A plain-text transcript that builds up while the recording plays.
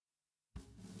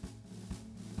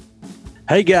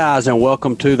Hey guys, and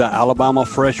welcome to the Alabama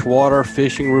Freshwater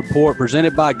Fishing Report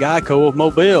presented by Geico of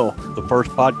Mobile, the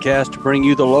first podcast to bring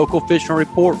you the local fishing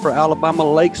report for Alabama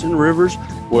lakes and rivers,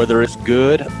 whether it's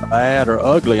good, bad, or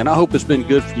ugly. And I hope it's been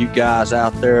good for you guys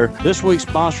out there. This week's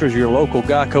sponsor is your local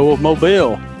Geico of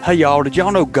Mobile. Hey y'all, did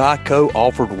y'all know Geico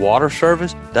offered water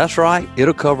service? That's right,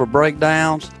 it'll cover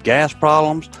breakdowns, gas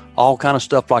problems, all kind of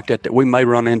stuff like that we may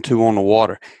run into on the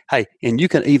water. Hey, and you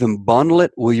can even bundle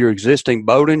it with your existing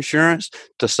boat insurance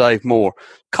to save more.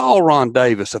 Call Ron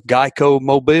Davis of Geico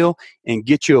Mobile and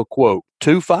get you a quote,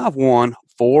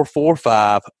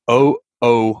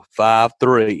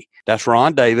 251-445-0053. That's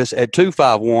Ron Davis at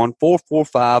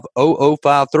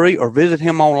 251-445-0053, or visit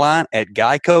him online at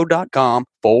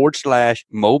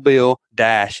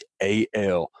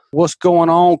geico.com/mobile-AL. What's going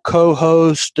on,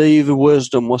 co-host Steve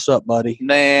Wisdom? What's up, buddy?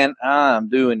 Man, I'm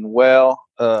doing well.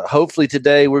 Hopefully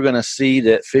today we're going to see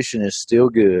that fishing is still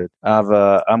good.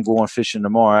 I'm going fishing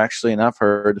tomorrow, actually, and I've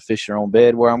heard the fish are on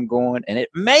bed where I'm going, and it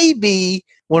may be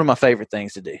one of my favorite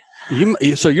things to do.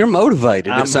 So you're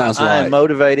motivated, it sounds like. I'm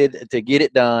motivated to get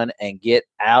it done and get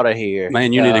out of here.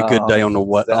 Man, you need a good day on the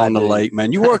lake,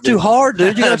 man. You work too hard,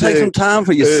 dude. You got to take some time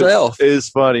for yourself. It's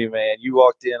funny, man. You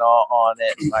walked in on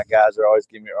it, and my guys are always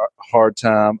giving me a hard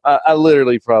time. I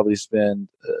literally probably spend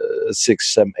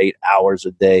 6, 7, 8 hours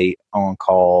a day on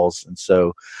calls, and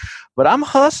so, but I'm a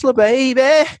hustler,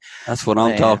 baby. That's what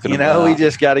I'm talking about. You know, we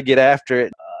just got to get after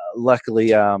it.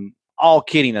 Luckily, all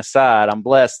kidding aside, I'm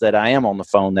blessed that I am on the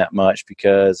phone that much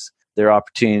because there are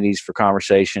opportunities for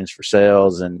conversations, for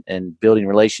sales, and building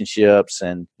relationships,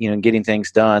 and getting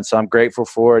things done. So I'm grateful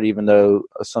for it, even though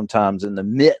sometimes in the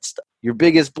midst of your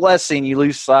biggest blessing, you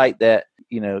lose sight that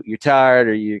you're tired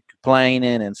or you're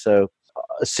complaining, and so.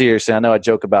 Seriously, I know I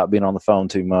joke about being on the phone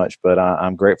too much, but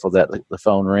I'm grateful that the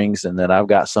phone rings and that I've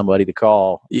got somebody to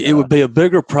call. It would be a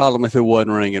bigger problem if it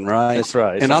wasn't ringing, right? That's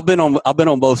right. And I've been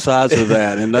on both sides of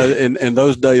that, and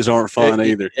those days aren't fun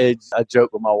either. I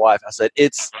joke with my wife. I said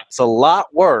it's a lot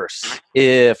worse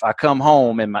if I come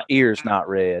home and my ear's not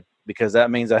red, because that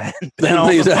means I hadn't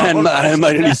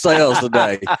made any sales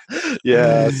today.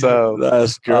 Yeah, so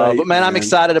that's great. But man, I'm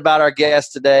excited about our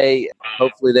guests today.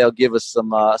 Hopefully, they'll give us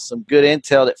some good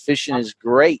intel that fishing is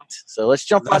great. So let's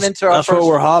jump right into our. That's what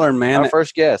we're hollering, man. Our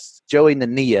first guest, Joey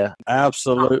Nania.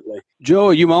 Absolutely,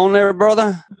 Joey, you on there,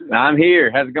 brother? I'm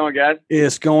here. How's it going, guys?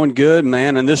 It's going good,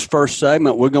 man. In this first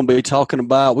segment, we're going to be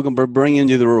bringing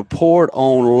you the report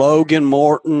on Logan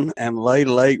Martin and Lay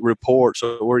Lake report.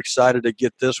 So we're excited to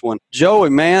get this one. Joey,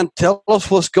 man, tell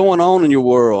us what's going on in your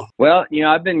world. Well,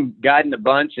 I've been guiding a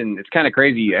bunch, and it's kind of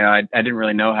crazy. I didn't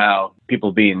really know how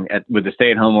people being with the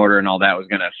stay-at-home order and all that was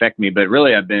going to affect me, but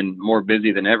really I've been more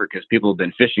busy than ever because people have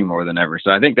been fishing more than ever.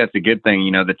 So I think that's a good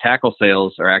thing. The tackle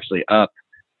sales are actually up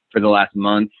for the last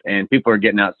month, and people are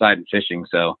getting outside and fishing.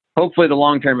 So hopefully the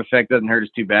long-term effect doesn't hurt us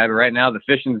too bad. But right now the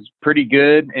fishing's pretty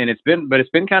good, and it's been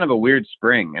kind of a weird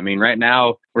spring. I mean, right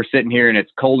now we're sitting here and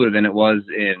it's colder than it was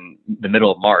in the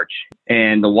middle of March,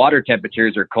 and the water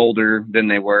temperatures are colder than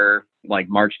they were like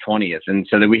March 20th. And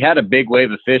so that we had a big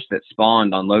wave of fish that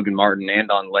spawned on Logan Martin and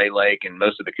on Lay Lake and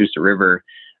most of the Coosa River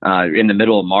in the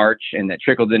middle of March, and that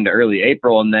trickled into early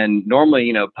April. And then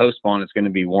normally, post-spawn it's going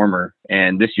to be warmer.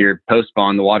 And this year,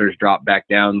 post-spawn, the water's dropped back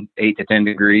down 8 to 10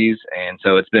 degrees. And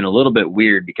so it's been a little bit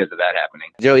weird because of that happening.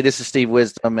 Joey, this is Steve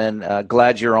Wisdom, and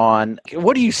glad you're on.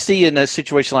 What do you see in a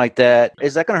situation like that?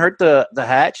 Is that going to hurt the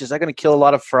hatch? Is that going to kill a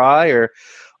lot of fry, or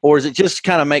is it just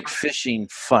kind of make fishing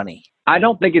funny? I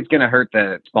don't think it's going to hurt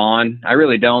the spawn. I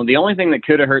really don't. The only thing that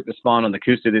could have hurt the spawn on the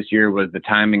Coosa this year was the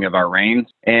timing of our rains.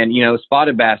 And,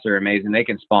 spotted bass are amazing. They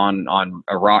can spawn on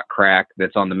a rock crack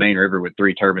that's on the main river with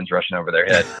 3 turbines rushing over their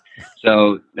head.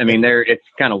 So, I mean, it's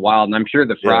kind of wild. And I'm sure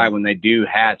the fry, when they do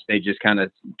hatch, they just kind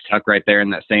of tuck right there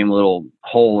in that same little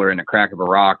hole or in a crack of a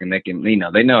rock. And they can, they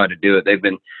know how to do it. They've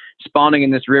been spawning in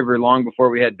this river long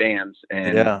before we had dams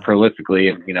and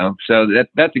prolifically, so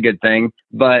that's a good thing.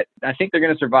 But I think they're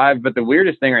going to survive. But the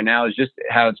weirdest thing right now is just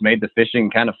how it's made the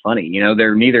fishing kind of funny.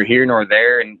 They're neither here nor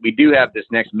there. And we do have this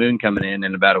next moon coming in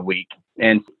about a week.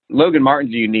 And Logan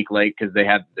Martin's a unique lake because they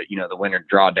have the winter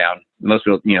drawdown. Most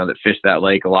people, that fish that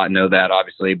lake a lot know that,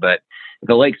 obviously. But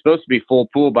the lake's supposed to be full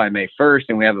pool by May 1st,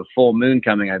 and we have a full moon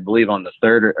coming, I believe, on the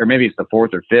 3rd or maybe it's the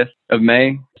 4th or 5th of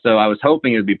May. So I was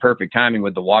hoping it would be perfect timing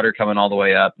with the water coming all the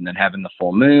way up and then having the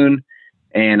full moon.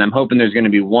 And I'm hoping there's going to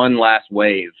be one last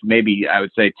wave. Maybe I would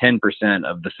say 10%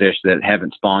 of the fish that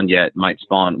haven't spawned yet might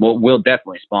spawn. Well, will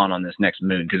definitely spawn on this next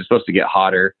moon because it's supposed to get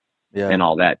hotter and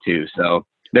all that too. So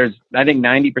I think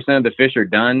 90% of the fish are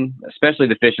done, especially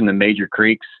the fish in the major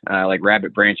creeks, like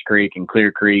Rabbit Branch Creek and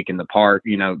Clear Creek and the park,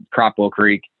 Cropwell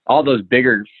Creek. All those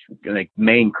bigger, like,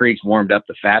 main creeks warmed up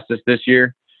the fastest this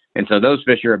year. And so those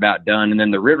fish are about done. And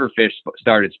then the river fish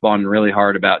started spawning really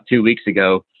hard about 2 weeks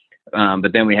ago.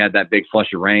 But then we had that big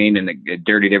flush of rain and it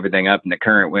dirtied everything up and the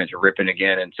current went to ripping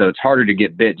again. And so it's harder to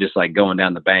get bit just like going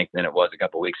down the bank than it was a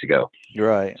couple of weeks ago.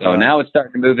 Right. So now it's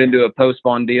starting to move into a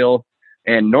post-spawn deal.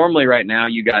 And normally right now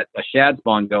you got a shad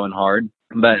spawn going hard.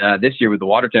 But this year with the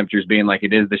water temperatures being like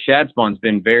it is, the shad spawn's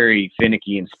been very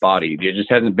finicky and spotty. There just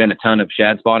hasn't been a ton of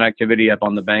shad spawn activity up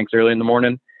on the banks early in the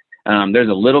morning. There's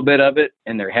a little bit of it,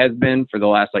 and there has been for the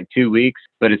last 2 weeks,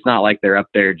 but it's not like they're up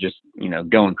there just,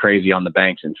 going crazy on the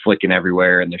banks and flicking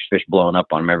everywhere and there's fish blowing up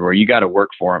on them everywhere. You got to work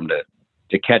for them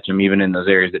to catch them, even in those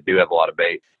areas that do have a lot of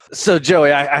bait. So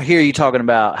Joey, I hear you talking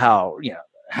about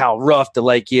how rough the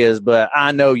lake is, but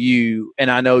I know you, and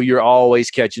I know you're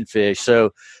always catching fish.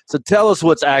 So tell us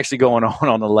what's actually going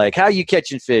on the lake. How are you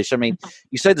catching fish? I mean,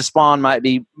 you said the spawn might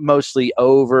be mostly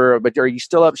over, but are you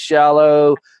still up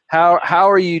shallow? How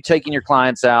are you taking your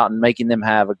clients out and making them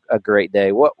have a great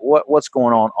day? What's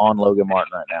going on Logan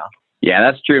Martin right now? Yeah,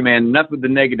 that's true, man. Enough with the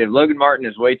negative. Logan Martin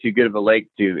is way too good of a lake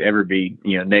to ever be,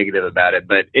 negative about it.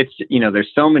 But it's,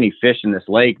 there's so many fish in this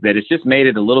lake that it's just made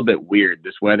it a little bit weird.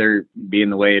 This weather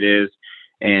being the way it is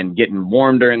and getting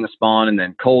warm during the spawn and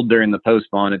then cold during the post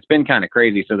spawn. It's been kind of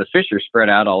crazy. So the fish are spread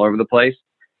out all over the place,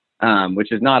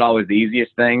 which is not always the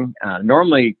easiest thing.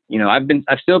 Normally,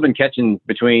 I've still been catching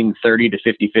between 30 to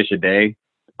 50 fish a day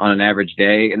on an average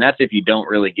day. And that's if you don't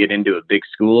really get into a big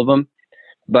school of them.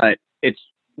 But it's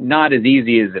not as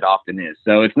easy as it often is.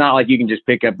 So it's not like you can just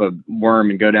pick up a worm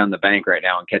and go down the bank right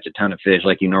now and catch a ton of fish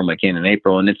like you normally can in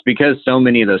April. And it's because so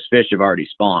many of those fish have already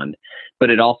spawned, but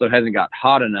it also hasn't got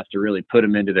hot enough to really put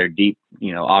them into their deep,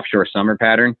 offshore summer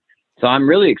pattern. So I'm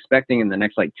really expecting in the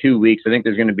next 2 weeks, I think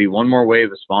there's going to be one more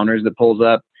wave of spawners that pulls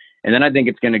up. And then I think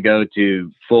it's going to go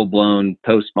to full blown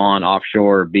post spawn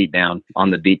offshore beat down on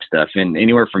the deep stuff. And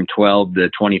anywhere from 12 to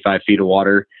 25 feet of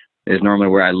water is normally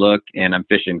where I look, and I'm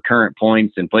fishing current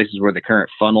points and places where the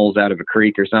current funnels out of a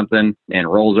creek or something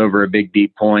and rolls over a big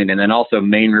deep point. And then also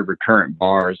main river current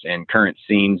bars and current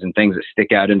seams and things that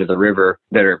stick out into the river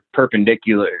that are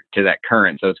perpendicular to that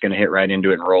current. So it's going to hit right into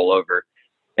it and roll over.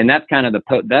 And that's kind of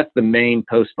that's the main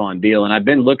post spawn deal. And I've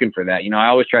been looking for that. I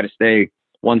always try to stay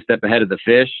one step ahead of the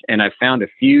fish, and I've found a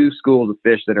few schools of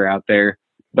fish that are out there,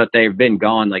 but they've been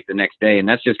gone the next day. And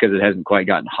that's just because it hasn't quite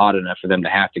gotten hot enough for them to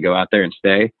have to go out there and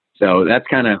stay. So that's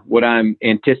kind of what I'm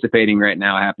anticipating right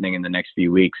now happening in the next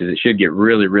few weeks. Is it should get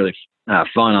really, really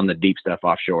fun on the deep stuff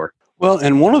offshore. Well,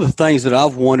 and one of the things that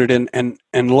I've wondered, and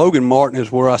Logan Martin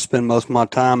is where I spend most of my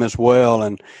time as well.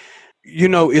 And,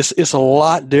 it's a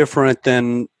lot different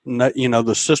than,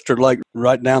 the sister lake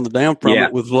right down the dam from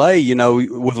it with Lay.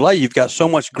 With Lay, you've got so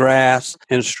much grass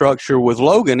and structure. With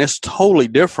Logan, it's totally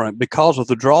different because of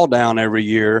the drawdown every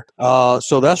year.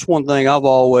 So that's one thing I've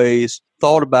always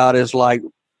thought about is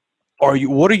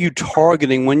what are you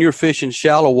targeting when you're fishing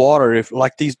shallow water? If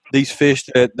these fish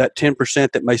that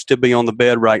 10% that may still be on the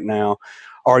bed right now,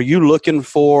 are you looking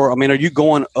for? Are you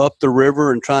going up the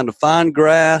river and trying to find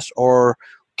grass, or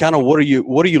kind of what are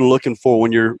you looking for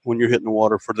when you're hitting the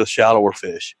water for the shallower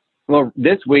fish? Well,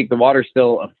 this week the water's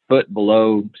still a foot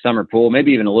below summer pool,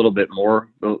 maybe even a little bit more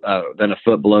than a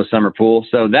foot below summer pool.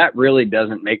 So that really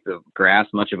doesn't make the grass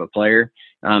much of a player.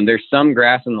 There's some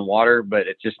grass in the water, but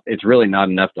it's really not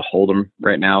enough to hold them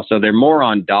right now. So they're more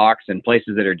on docks and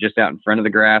places that are just out in front of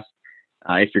the grass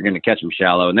if you're going to catch them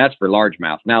shallow, and that's for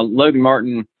largemouth. Now, Logan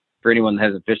Martin, for anyone that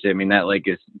hasn't fished it, that lake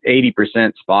is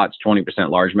 80% spots, 20%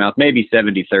 largemouth, maybe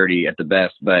 70-30 at the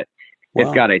best, but wow.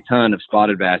 It's got a ton of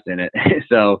spotted bass in it.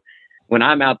 So when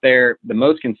I'm out there, the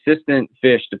most consistent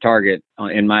fish to target,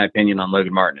 in my opinion, on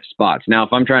Logan Martin is spots. Now,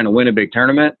 if I'm trying to win a big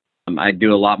tournament, I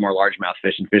do a lot more largemouth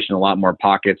fishing a lot more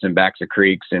pockets and backs of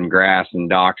creeks and grass and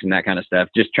docks and that kind of stuff,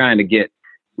 just trying to get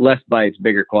less bites,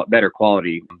 better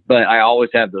quality. But I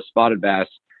always have those spotted bass,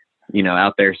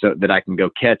 out there so that I can go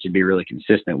catch and be really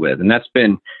consistent with. And that's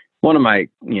been one of my,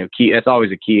 key. That's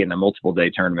always a key in a multiple day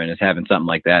tournament, is having something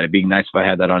like that. It'd be nice if I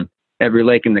had that on every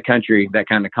lake in the country, that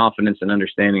kind of confidence and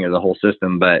understanding of the whole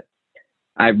system. But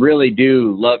I really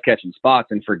do love catching spots,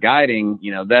 and for guiding,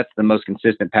 that's the most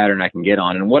consistent pattern I can get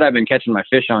on. And what I've been catching my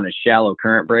fish on is shallow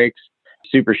current breaks,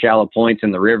 super shallow points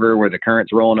in the river where the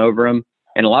current's rolling over them.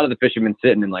 And a lot of the fish have been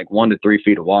sitting in 1 to 3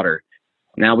 feet of water.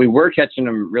 Now, we were catching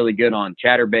them really good on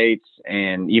chatterbaits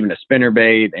and even a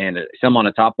spinnerbait and some on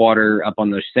a topwater up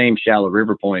on those same shallow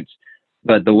river points.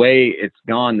 But the way it's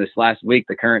gone this last week,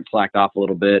 the current slacked off a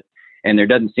little bit. and there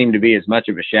doesn't seem to be as much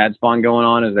of a shad spawn going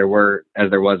on as there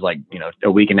was like,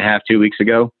 a week and a half, 2 weeks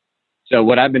ago. So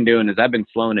what I've been doing is I've been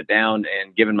slowing it down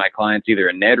and giving my clients either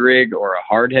a Ned rig or a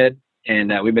hard head.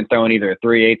 And we've been throwing either a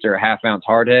 3/8 or a half-ounce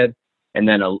hard head, and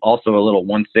then also a little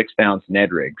 1/6 ounce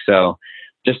Ned rig. So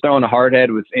just throwing a hard head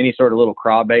with any sort of little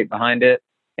craw bait behind it.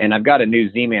 And I've got a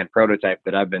new Z-Man prototype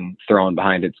that I've been throwing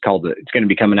behind it. It's going to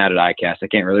be coming out at ICAST. I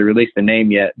can't really release the name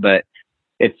yet, but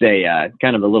it's a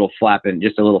kind of a little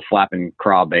flapping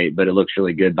craw bait, but it looks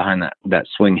really good behind that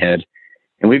swing head.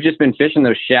 And we've just been fishing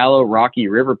those shallow, rocky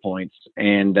river points,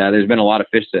 and there's been a lot of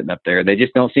fish sitting up there. They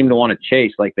just don't seem to want to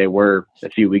chase like they were a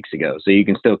few weeks ago. So you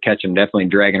can still catch them definitely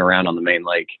dragging around on the main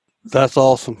lake. That's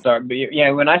awesome. Sorry, but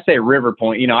yeah, when I say river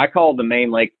point, I call the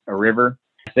main lake a river.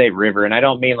 I say river, and I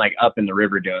don't mean like up in the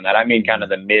river doing that. I mean kind of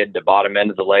the mid to bottom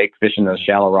end of the lake, fishing those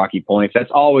shallow, rocky points.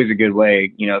 That's always a good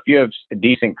way. If you have a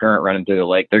decent current running through the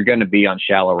lake, they're going to be on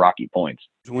shallow, rocky points.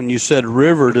 When you said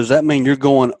river, does that mean you're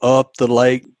going up the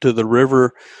lake to the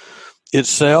river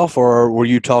itself, or were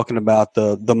you talking about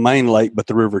the main lake but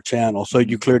the river channel? So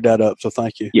you cleared that up, so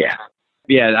thank you. Yeah,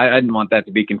 I didn't want that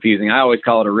to be confusing. I always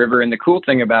call it a river. And the cool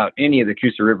thing about any of the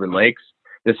Coosa River lakes,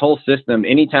 this whole system,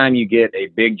 anytime you get a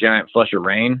big giant flush of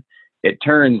rain, it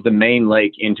turns the main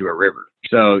lake into a river.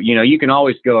 So, you can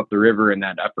always go up the river in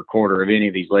that upper quarter of any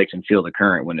of these lakes and feel the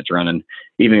current when it's running,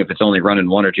 even if it's only running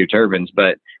 1 or 2 turbines.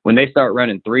 But when they start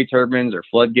running 3 turbines or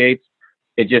floodgates,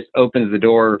 it just opens the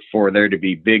door for there to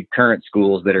be big current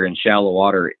schools that are in shallow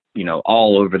water,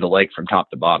 all over the lake from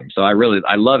top to bottom. So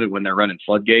I love it when they're running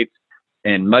floodgates,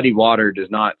 and muddy water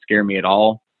does not scare me at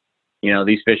all.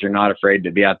 These fish are not afraid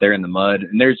to be out there in the mud.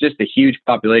 And there's just a huge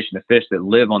population of fish that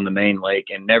live on the main lake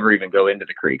and never even go into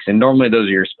the creeks. And normally those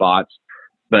are your spots,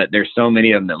 but there's so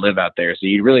many of them that live out there. So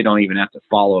you really don't even have to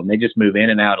follow them. They just move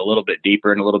in and out a little bit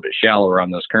deeper and a little bit shallower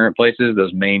on those current places,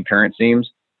 those main current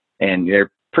seams. And they're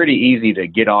pretty easy to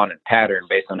get on and pattern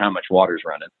based on how much water's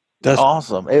running. That's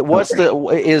awesome.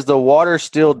 Is the water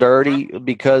still dirty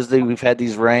because we've had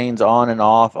these rains on and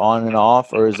off,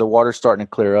 or is the water starting to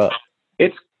clear up?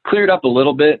 It's cleared up a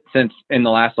little bit since in the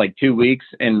last 2 weeks,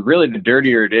 and really the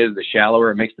dirtier it is, the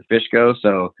shallower it makes the fish go.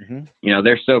 So,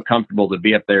 they're so comfortable to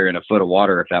be up there in a foot of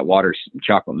water if that water's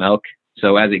chocolate milk.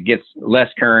 So as it gets less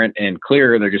current and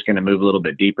clearer, they're just going to move a little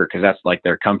bit deeper because that's like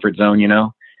their comfort zone,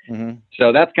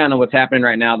 So that's kind of what's happening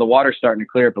right now. The water's starting to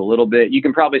clear up a little bit. You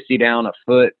can probably see down a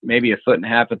foot, maybe a foot and a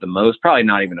half at the most, probably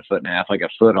not even a foot and a half, like a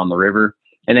foot on the river.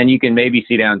 And then you can maybe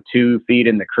see down 2 feet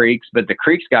in the creeks, but the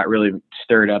creeks got really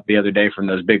stirred up the other day from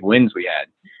those big winds we had.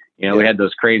 We had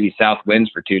those crazy south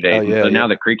winds for 2 days. Now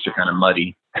the creeks are kind of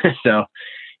muddy. So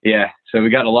we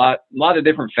got a lot of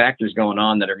different factors going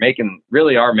on that are making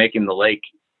the lake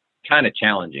kind of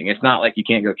challenging. It's not like you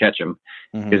can't go catch them,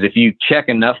 because if you check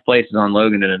enough places on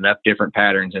Logan and enough different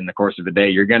patterns in the course of a day,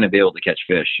 you're going to be able to catch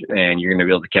fish, and you're going to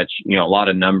be able to catch, a lot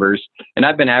of numbers. And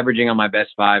I've been averaging on my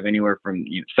best 5 anywhere from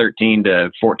 13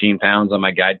 to 14 pounds on my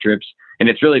guide trips. And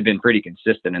it's really been pretty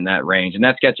consistent in that range. And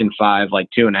that's catching 5,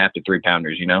 2.5 to 3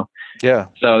 pounders, Yeah.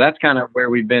 So that's kind of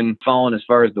where we've been falling as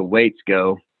far as the weights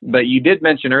go. But you did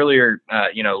mention earlier,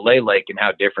 Lay Lake and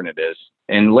how different it is.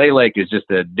 And Lay Lake is just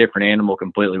a different animal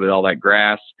completely with all that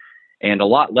grass and a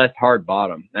lot less hard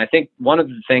bottom. And I think one of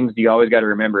the things you always got to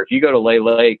remember, if you go to Lay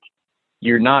Lake,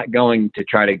 you're not going to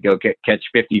try to go catch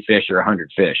 50 fish or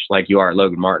 100 fish like you are at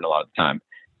Logan Martin a lot of the time.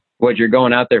 What you're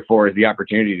going out there for is the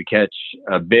opportunity to catch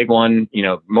a big one,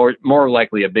 more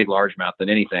likely a big largemouth than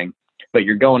anything. But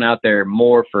you're going out there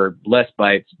more for less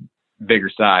bites, bigger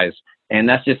size. And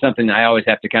that's just something I always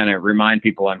have to kind of remind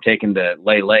people I'm taking to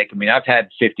Lay Lake. I mean, I've had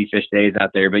 50 fish days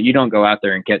out there, but you don't go out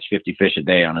there and catch 50 fish a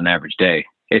day on an average day.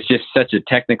 It's just such a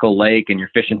technical lake, and you're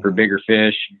fishing for bigger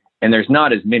fish. And there's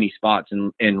not as many spots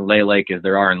in Lay Lake as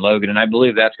there are in Logan. And I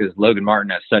believe that's because Logan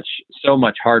Martin has so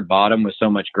much hard bottom with so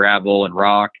much gravel and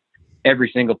rock. Every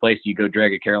single place you go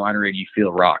drag a Carolina rig, you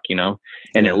feel rock,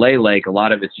 And at Lay Lake, a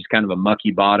lot of it's just kind of a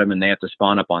mucky bottom, and they have to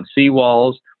spawn up on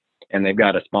seawalls, and they've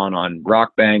got to spawn on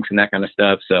rock banks and that kind of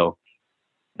stuff. So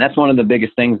that's one of the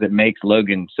biggest things that makes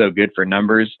Logan so good for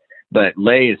numbers. But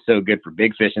Lay is so good for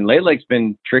big fish. And Lay Lake's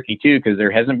been tricky too, because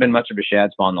there hasn't been much of a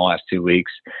shad spawn the last 2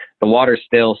 weeks. The water's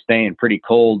still staying pretty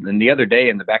cold. And the other day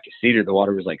in the back of Cedar, the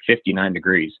water was 59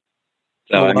 degrees.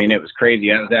 So, I mean, it was crazy.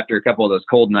 I was after a couple of those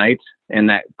cold nights, and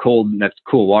that's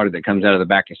cool water that comes out of the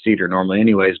back of Cedar normally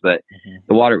anyways. But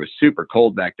the water was super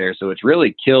cold back there. So it's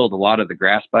really killed a lot of the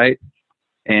grass bite.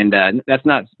 And that's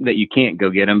not that you can't go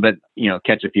get them, but,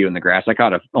 catch a few in the grass. I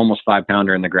caught almost 5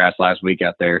 pounder in the grass last week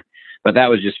out there, but that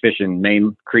was just fishing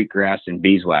main creek grass and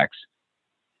beeswax.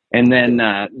 And then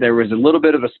there was a little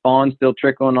bit of a spawn still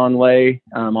trickling on lay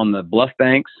on the bluff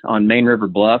banks on Main River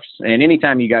bluffs. And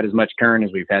anytime you got as much current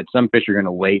as we've had, some fish are going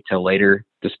to wait till later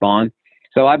to spawn.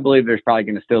 So I believe there's probably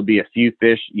going to still be a few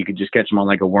fish. You could just catch them on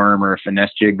like a worm or a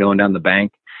finesse jig going down the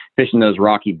bank, fishing those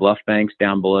rocky bluff banks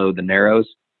down below the narrows.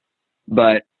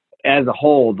 But as a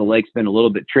whole, the lake's been a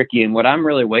little bit tricky. And what I'm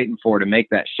really waiting for to make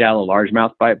that shallow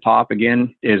largemouth bite pop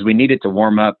again is we need it to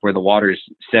warm up where the water's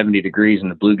 70 degrees and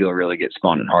the bluegill really get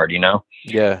spawning hard,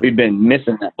 Yeah. We've been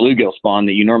missing that bluegill spawn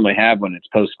that you normally have when it's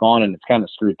post-spawn, and it's kind of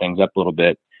screwed things up a little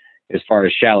bit as far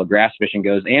as shallow grass fishing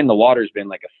goes. And the water's been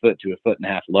like a foot to a foot and a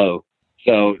half low.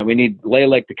 So we need Lay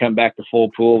Lake to come back to full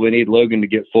pool. We need Logan to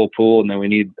get full pool, and then we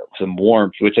need some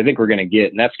warmth, which I think we're going to get.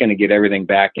 And that's going to get everything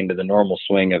back into the normal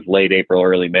swing of late April,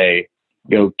 early May.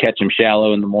 Go catch them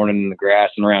shallow in the morning in the grass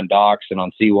and around docks and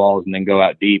on seawalls, and then go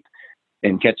out deep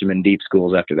and catch them in deep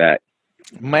schools after that.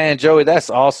 Man, Joey, that's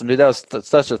awesome, dude. That was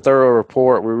such a thorough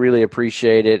report. We really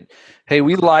appreciate it. Hey,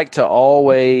 we like to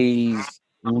always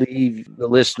leave the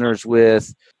listeners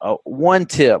with one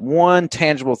tip, one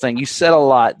tangible thing. You said a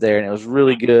lot there, and it was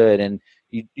really good. And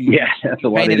that's a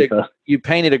lot of info. You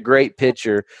painted a great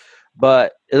picture,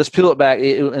 but let's peel it back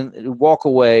and walk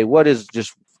away. What is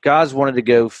just guys wanted to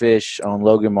go fish on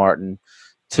Logan Martin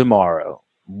tomorrow?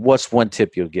 What's one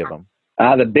tip you'll give them?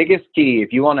 The biggest key,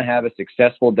 if you want to have a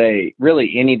successful day,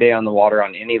 really any day on the water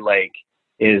on any lake,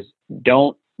 is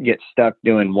don't get stuck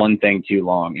doing one thing too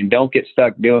long, and don't get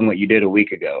stuck doing what you did a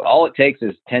week ago. All it takes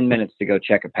is 10 minutes to go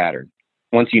check a pattern.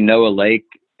 Once you know a lake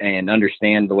and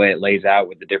understand the way it lays out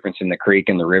with the difference in the creek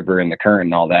and the river and the current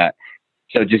and all that.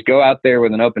 So just go out there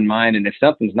with an open mind, and if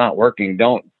something's not working,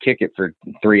 don't kick it for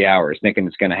 3 hours thinking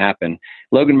it's going to happen.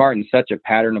 Logan Martin's such a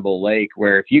patternable lake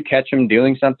where if you catch them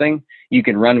doing something, you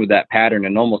can run with that pattern.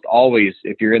 And almost always,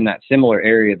 if you're in that similar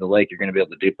area of the lake, you're going to be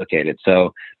able to duplicate it.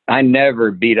 So I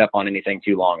never beat up on anything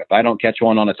too long. If I don't catch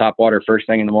one on the top water first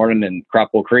thing in the morning in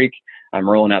Cropwell Creek, I'm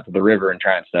rolling out to the river and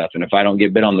trying stuff. And if I don't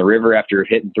get bit on the river after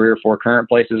hitting 3 or 4 current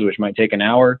places, which might take an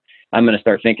hour, I'm going to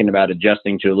start thinking about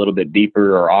adjusting to a little bit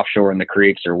deeper or offshore in the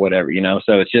creeks or whatever,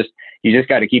 So it's just, you just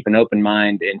got to keep an open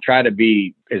mind and try to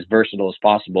be as versatile as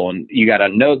possible. And you got to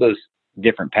know those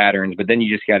different patterns, but then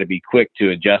you just got to be quick to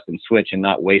adjust and switch and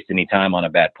not waste any time on a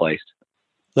bad place.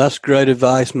 That's great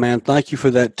advice, man. Thank you for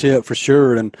that tip for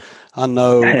sure. And I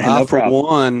know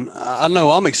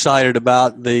I'm excited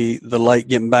about the lake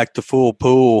getting back to full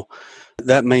pool.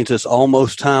 That means it's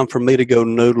almost time for me to go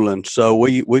noodling. So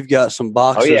we've got some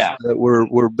boxes that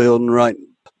we're building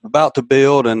about to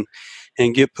build and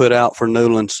get put out for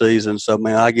noodling season. So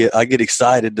man, I get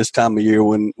excited this time of year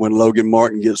when Logan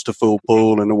Martin gets to full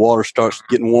pool and the water starts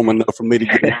getting warm enough for me to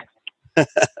get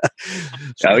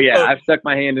I've stuck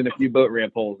my hand in a few boat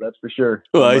ramp holes, that's for sure.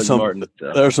 Well,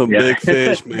 there's some big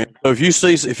fish, man. So if you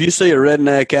see a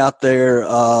redneck out there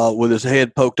with his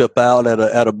head poked up out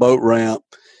at a boat ramp,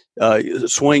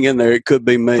 swing in there, it could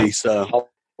be me. So I'll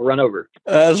run over.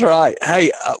 That's right.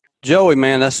 Hey, Joey,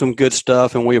 man, that's some good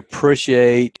stuff, and we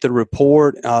appreciate the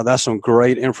report. That's some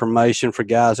great information for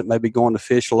guys that may be going to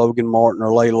fish Logan Martin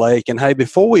or Lay Lake. And, hey,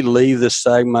 before we leave this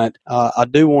segment, I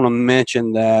do want to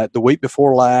mention that the week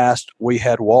before last, we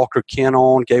had Walker Kent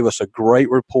on, gave us a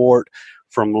great report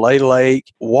from Lay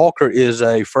Lake. Walker is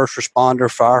a first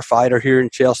responder firefighter here in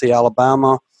Chelsea,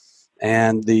 Alabama,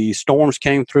 and the storms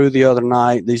came through the other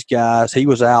night. These guys, he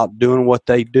was out doing what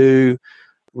they do,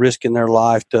 risking their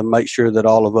life to make sure that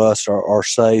all of us are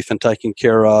safe and taken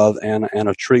care of, and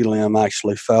a tree limb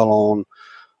actually fell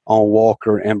on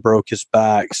Walker and broke his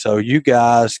back. So you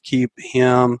guys keep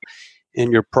him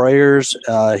in your prayers.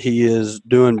 He is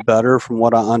doing better from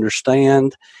what I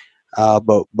understand,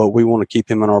 but we want to keep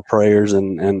him in our prayers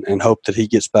and hope that he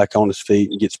gets back on his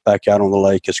feet and gets back out on the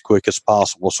lake as quick as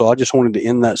possible. So I just wanted to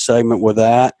end that segment with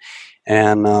that.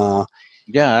 And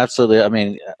yeah, absolutely. I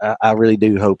mean, I really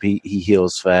do hope he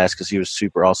heals fast because he was a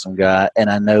super awesome guy. And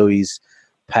I know he's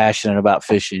passionate about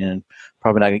fishing and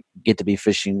probably not get to be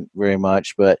fishing very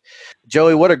much. But,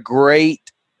 Joey, what a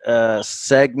great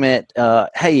segment.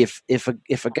 Hey, if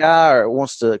a guy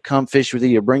wants to come fish with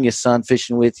you or bring his son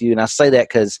fishing with you, and I say that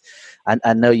because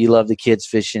I know you love the kids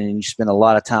fishing and you spend a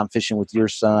lot of time fishing with your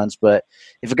sons. But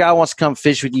if a guy wants to come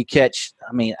fish with you, catch,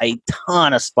 a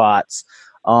ton of spots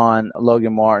on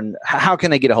Logan Martin, how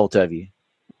can they get a hold of you?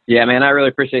 Yeah, man, I really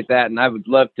appreciate that. And I would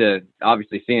love to,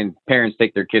 obviously, seeing parents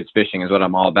take their kids fishing is what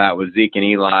I'm all about with Zeke and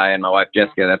Eli and my wife,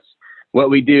 Jessica. That's what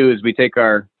we do, is we take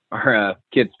our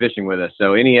kids fishing with us.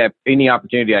 So any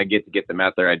opportunity I get to get them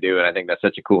out there, I do. And I think that's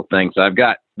such a cool thing. So I've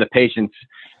got the patience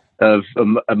of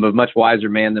a much wiser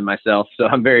man than myself. So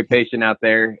I'm very patient out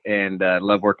there and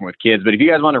love working with kids. But if you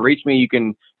guys want to reach me, you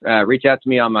can reach out to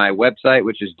me on my website,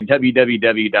 which is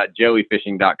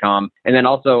www.joeyfishing.com. And then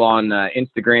also on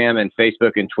Instagram and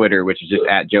Facebook and Twitter, which is just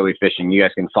 @joeyfishing. You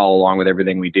guys can follow along with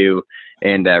everything we do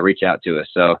and reach out to us.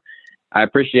 So I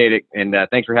appreciate it. And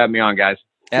thanks for having me on, guys.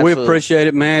 Absolutely. We appreciate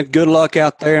it, man. Good luck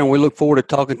out there, and we look forward to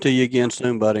talking to you again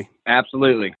soon, buddy.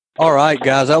 Absolutely. All right,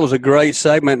 guys, that was a great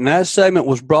segment, and that segment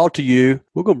was brought to you.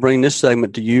 We're going to bring this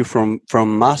segment to you from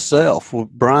myself, with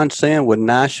Brian Sand with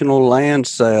National Land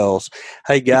Sales.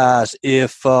 Hey, guys,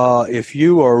 if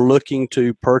you are looking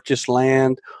to purchase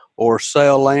land or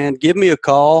sell land, give me a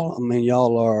call. I mean,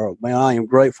 y'all are, man, I am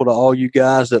grateful to all you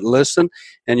guys that listen,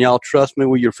 and y'all trust me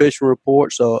with your fishing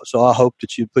report, so I hope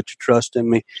that you put your trust in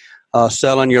me.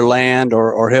 Selling your land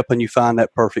or helping you find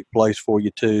that perfect place for you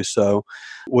too. So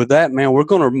with that, man, we're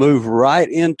going to move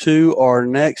right into our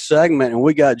next segment, and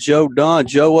we got Joe Dunn.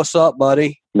 Joe, what's up,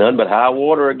 buddy? None but high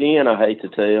water again, I hate to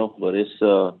tell, but it's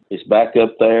back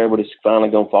up there, but it's finally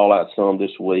going to fall out some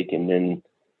this week, and then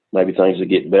maybe things will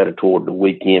get better toward the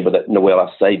weekend. But I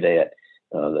say that.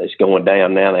 It's going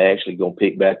down now. They're actually going to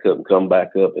pick back up and come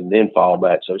back up and then fall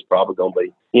back. So it's probably going to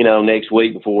be, next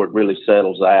week before it really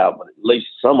settles out. But at least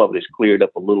some of it is cleared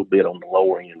up a little bit on the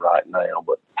lower end right now.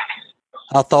 But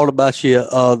I thought about you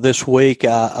this week.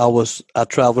 I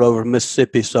traveled over to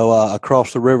Mississippi, so I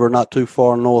crossed the river not too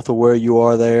far north of where you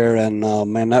are there, and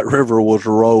man, that river was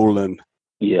rolling.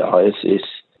 Yeah, it's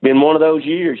been one of those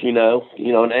years, in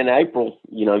April.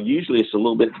 Usually it's a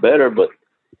little bit better, but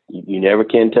you never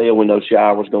can tell when those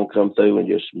showers going to come through and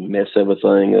just mess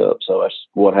everything up. So that's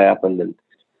what happened. And,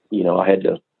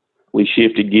 we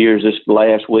shifted gears this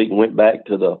last week and went back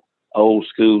to the old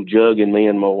school jugging me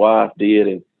and my wife did,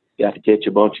 and got to catch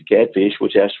a bunch of catfish,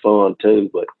 which that's fun too.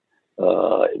 But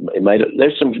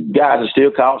there's some guys that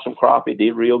still caught some crappie,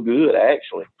 did real good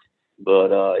actually.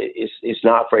 But it's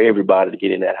not for everybody to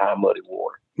get in that high muddy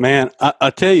water. Man, I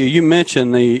tell you, you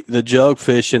mentioned the jug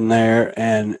fishing there,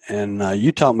 and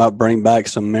you talking about bring back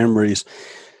some memories.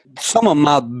 Some of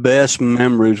my best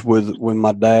memories with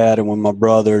my dad and with my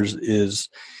brothers is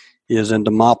in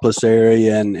Demopolis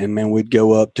area, and man, we'd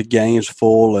go up to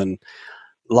Gainesville and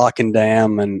Locking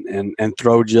Dam and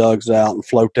throw jugs out and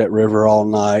float that river all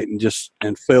night and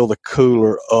fill the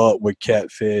cooler up with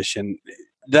catfish. And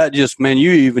that just, man,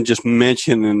 you even just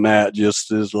mentioning that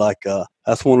just is like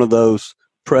that's one of those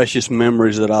precious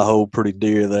memories that I hold pretty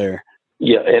dear there.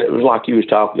 Yeah, and it was like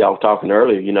y'all was talking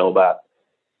earlier, about,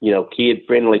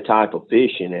 kid-friendly type of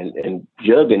fishing, and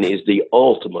jugging is the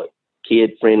ultimate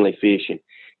kid-friendly fishing.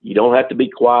 You don't have to be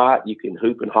quiet. You can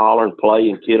hoop and holler and play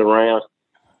and kid around.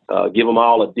 Give them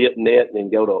all a dip net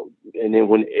and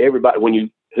then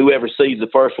whoever sees the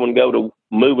first one go to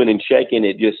moving and shaking,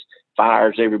 it just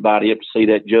fires everybody up to see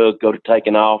that jug go to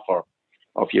taking off, or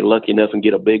if you're lucky enough and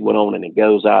get a big one on and it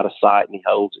goes out of sight and he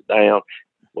holds it down.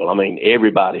 Well, I mean,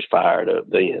 everybody's fired up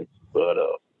then, but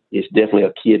it's definitely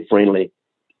a kid-friendly,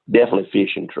 definitely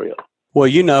fishing trip.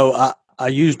 Well, I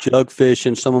use jug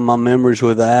fishing, some of my memories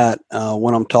with that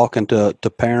when I'm talking to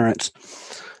parents.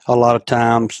 A lot of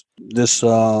times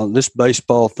this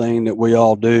baseball thing that we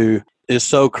all do is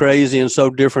so crazy and so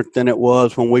different than it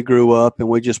was when we grew up and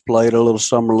we just played a little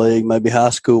summer league, maybe high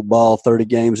school ball, 30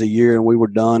 games a year, and we were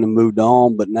done and moved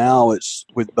on. But now it's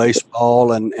with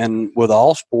baseball and with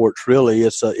all sports, really,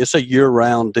 it's a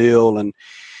year-round deal.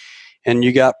 And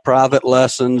you got private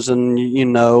lessons and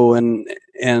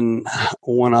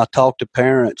when I talk to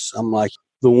parents, I'm like,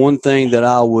 the one thing that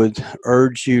I would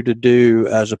urge you to do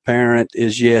as a parent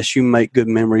is, yes, you make good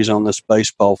memories on this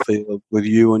baseball field with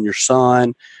you and your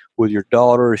son, with your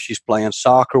daughter if she's playing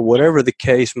soccer, whatever the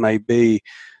case may be.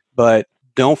 But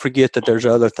don't forget that there's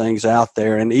other things out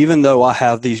there. And even though I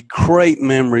have these great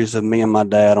memories of me and my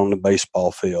dad on the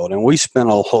baseball field, and we spent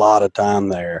a lot of time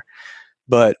there,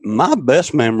 but my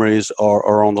best memories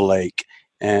are on the lake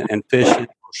and fishing,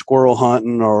 or squirrel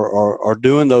hunting, or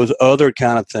doing those other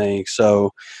kind of things.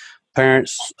 So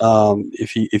parents,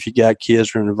 if you got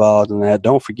kids who are involved in that,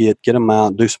 don't forget, get them out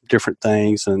and do some different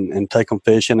things and take them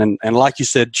fishing. And like you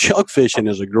said, jug fishing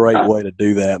is a great way to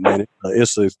do that, man.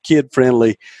 It's a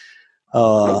kid-friendly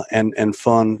and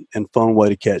fun way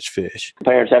to catch fish.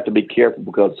 Parents have to be careful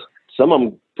because some of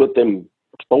them put them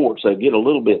sports, they get a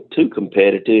little bit too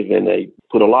competitive and they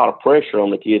put a lot of pressure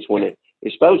on the kids when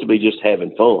it's supposed to be just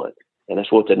having fun. And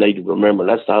that's what they need to remember.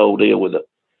 That's the whole deal with the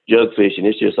jug fishing.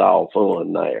 It's just all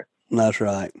fun there. That's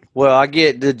right. Well, I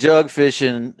get the jug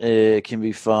fishing can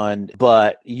be fun,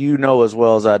 but you know as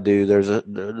well as I do,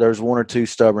 there's one or two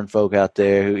stubborn folk out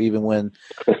there who, even when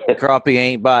crappie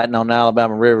ain't biting on the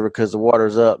Alabama River because the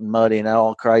water's up and muddy and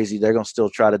all crazy, they're going to still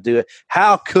try to do it.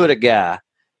 How could a guy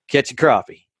catch a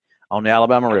crappie on the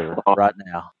Alabama River right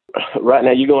now? Right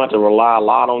now, you're going to have to rely a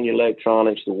lot on your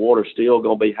electronics. The water's still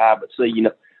going to be high, but see,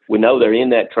 we know they're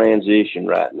in that transition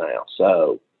right now.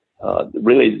 So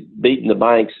really beating the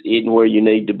banks isn't where you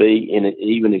need to be, and it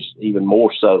even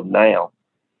more so now.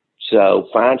 So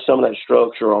find some of that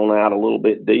structure on out a little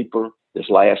bit deeper. This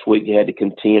last week you had to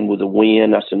contend with the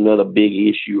wind. That's another big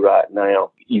issue right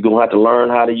now. You're going to have to learn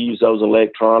how to use those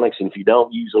electronics, and if you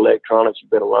don't use electronics, you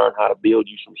better learn how to build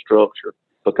you some structure,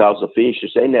 because the fish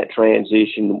is in that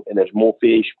transition, and there's more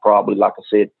fish probably, like I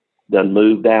said, done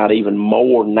moved out even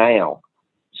more now.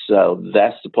 So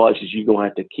that's the places you're going to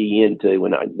have to key into.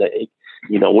 And,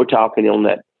 we're talking on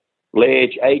that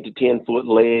ledge, 8 to 10 foot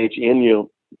ledge in your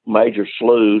major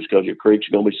sloughs, because your creeks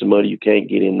are going to be so muddy you can't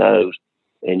get in those.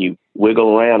 And you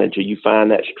wiggle around until you find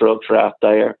that structure out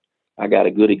there. I got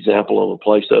a good example of a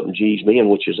place up in Gee's Bend,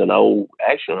 which is an old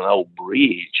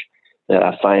bridge that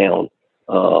I found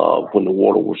when the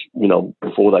water was,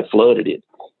 before they flooded it.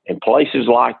 And places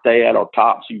like that, or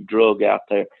tops you drug out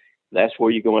there, that's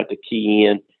where you're going to have to key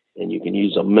in. And you can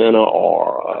use a minnow,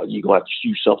 or you're going to have to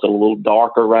use something a little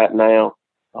darker right now,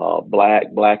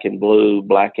 black and blue,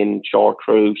 black and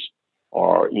chartreuse,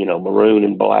 or, maroon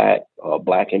and black,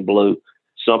 black and blue,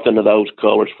 something of those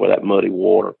colors for that muddy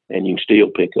water, and you can still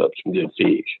pick up some good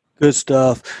fish. Good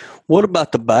stuff. What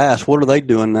about the bass? What are they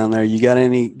doing down there? You got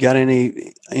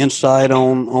any insight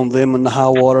on them in the high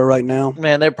water right now?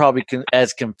 Man, they're probably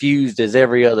as confused as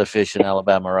every other fish in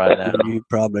Alabama right now. You're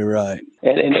probably right.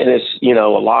 And it's,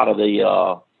 a lot of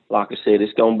the, like I said,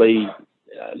 it's going to be,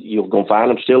 you're going to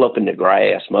find them still up in the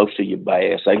grass, most of your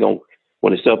bass.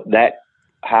 When it's up that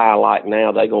high like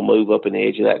now, they're going to move up in the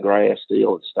edge of that grass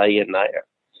still and stay in there.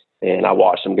 And I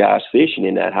watched some guys fishing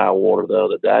in that high water the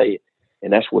other day,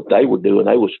 and that's what they were doing.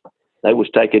 They was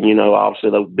taking, obviously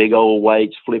those big old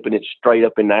weights, flipping it straight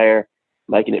up in the air,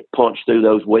 making it punch through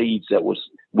those weed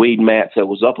mats that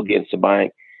was up against the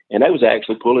bank. And they was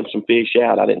actually pulling some fish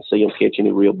out. I didn't see them catch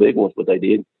any real big ones, but they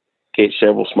did catch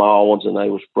several small ones, and they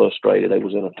was frustrated. They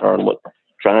was in a tournament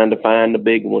trying to find the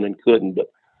big one and couldn't, but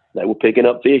they were picking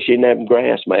up fish in that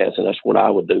grass mats, and that's what I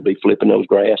would do, be flipping those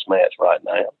grass mats right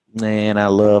now. Man, I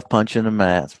love punching the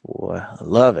mats, boy. I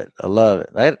love it.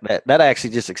 That actually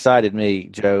just excited me,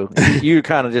 Joe. You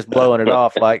kind of just blowing it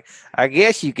off like, I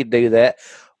guess you could do that,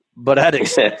 but that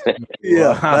excites me.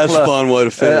 Yeah, that's a fun way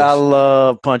to fish. I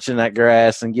love punching that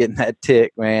grass and getting that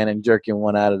tick, man, and jerking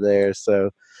one out of there.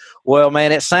 So, well,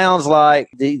 man, it sounds like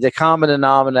the common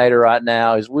denominator right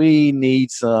now is we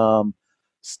need some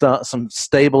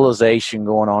stabilization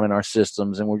going on in our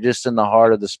systems, and we're just in the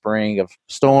heart of the spring of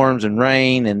storms and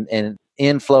rain and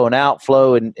inflow and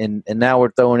outflow, and now we're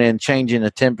throwing in changing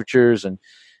the temperatures, and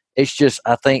it's just,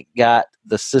 I think, got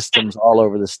the systems all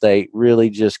over the state really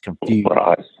just confused.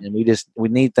 Right. And we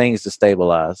need things to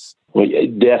stabilize. Well, yeah,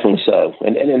 definitely so.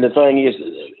 And the thing is,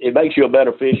 it makes you a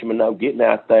better fisherman, though, getting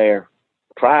out there,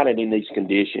 trying it in these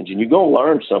conditions, and you're going to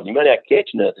learn something. You may not catch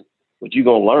nothing, but you're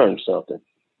going to learn something.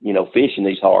 Fish in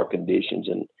these hard conditions,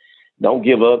 and don't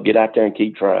give up. Get out there and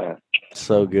keep trying.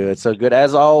 So good. So good.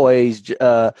 As always,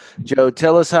 Joe,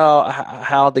 tell us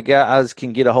how the guys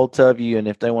can get a hold of you and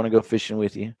if they want to go fishing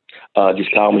with you.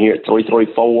 Just call me here at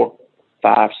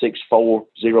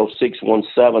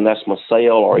 334-564-0617. That's my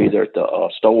cell, or either at the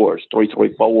stores,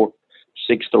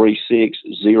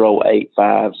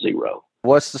 334-636-0850.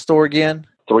 What's the store again?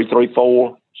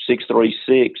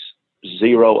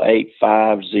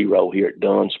 334-636-0850 here at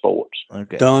Dunn Sports.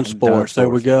 Okay. Dunn Sports. There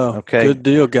we go. Okay. Good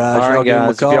deal, guys. All right,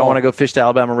 guys. If y'all want to go fish the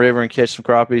Alabama River and catch some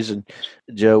crappies, and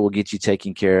Joe will get you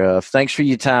taken care of. Thanks for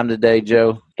your time today,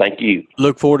 Joe. Thank you.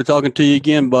 Look forward to talking to you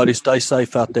again, buddy. Stay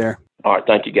safe out there. All right.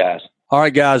 Thank you, guys. All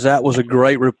right, guys, that was a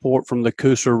great report from the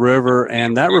Coosa River,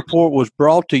 and that report was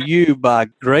brought to you by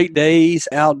Great Days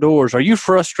Outdoors. Are you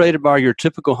frustrated by your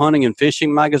typical hunting and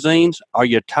fishing magazines? Are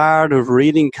you tired of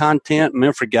reading content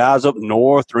meant for guys up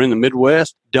north or in the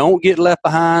Midwest? Don't get left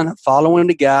behind following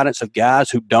the guidance of guys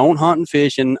who don't hunt and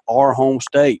fish in our home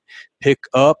state. Pick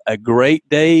up a Great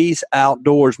Days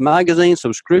Outdoors magazine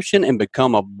subscription and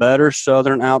become a better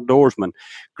Southern outdoorsman.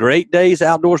 Great Days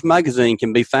Outdoors magazine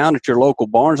can be found at your local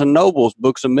Barnes & Nobles,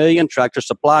 Books A Million, Tractor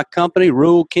Supply Company,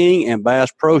 Rural King, and Bass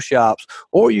Pro Shops.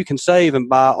 Or you can save and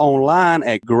buy online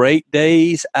at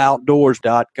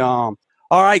GreatDaysOutdoors.com.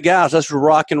 All right, guys, let's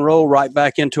rock and roll right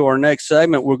back into our next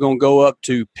segment. We're going to go up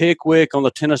to Pickwick on the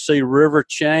Tennessee River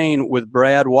chain with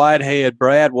Brad Whitehead.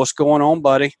 Brad, what's going on,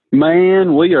 buddy?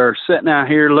 Man, we are sitting out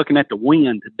here looking at the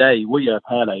wind today. We have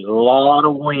had a lot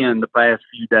of wind the past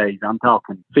few days. I'm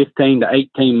talking 15 to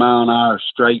 18 mile an hour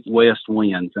straight west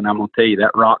winds. And I'm going to tell you,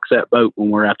 that rocks that boat when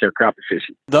we're out there crappie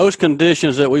fishing. Those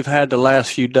conditions that we've had the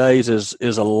last few days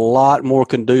is a lot more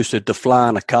conducive to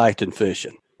flying a kite than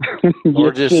fishing.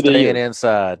 Or just staying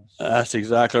inside. That's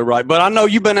exactly right. But I know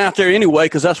you've been out there anyway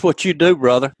because that's what you do,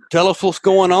 brother. Tell us what's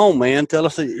going on, man. Tell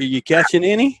us, are you catching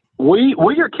any? We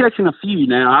are catching a few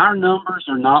now. Our numbers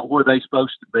are not where they're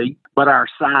supposed to be, but our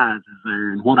size is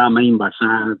there. And what I mean by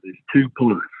size is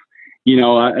 2+.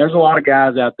 There's a lot of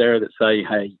guys out there that say,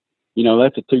 hey,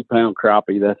 that's a 2-pound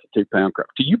crappie. That's a 2-pound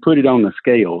crappie. Till you put it on the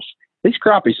scales, these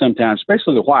crappies sometimes,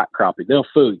 especially the white crappie, they'll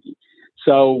fool you.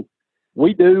 So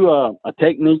we do a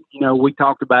technique, we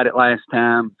talked about it last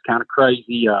time. It's kind of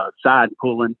crazy, side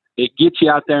pulling. It gets you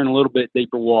out there in a little bit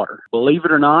deeper water. Believe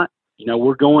it or not,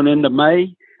 we're going into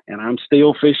May, and I'm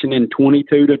still fishing in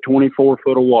 22 to 24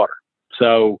 foot of water.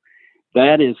 So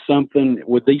that is something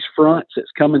with these fronts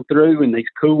that's coming through in these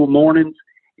cool mornings.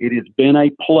 It has been a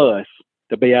plus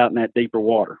to be out in that deeper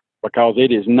water because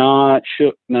it is not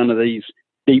shook none of these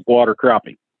deep water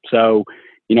crappie. So,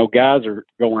 guys are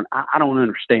going, I don't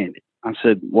understand it. I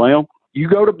said, well, you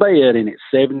go to bed and it's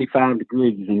 75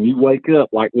 degrees and you wake up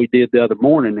like we did the other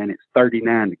morning and it's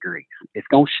 39 degrees. It's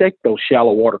going to shake those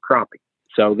shallow water crappie.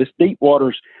 So this deep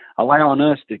water's allowing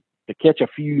us to catch a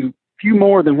few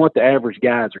more than what the average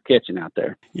guys are catching out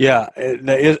there. Yeah,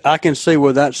 I can see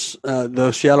where that's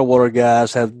those shallow water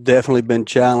guys have definitely been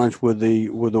challenged with the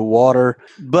water.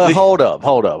 But hold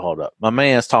up. My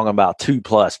man's talking about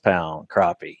 2+ pound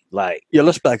crappie.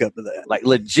 Let's back up to that. Like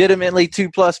legitimately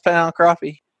 2+ pound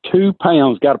crappie. 2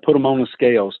 pounds, got to put them on the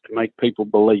scales to make people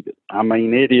believe it. I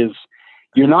mean, it is.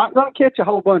 You're not going to catch a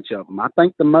whole bunch of them. I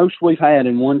think the most we've had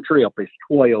in one trip is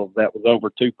 12 that was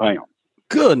over 2 pounds.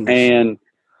 Goodness. And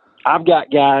I've got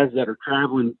guys that are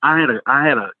traveling. I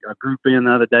had a group in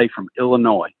the other day from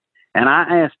Illinois, and I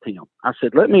asked him, I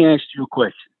said, let me ask you a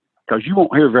question, because you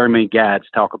won't hear very many guides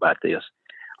talk about this.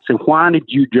 I said, why did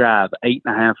you drive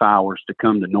 8.5 hours to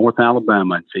come to North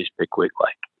Alabama and fish Pickwick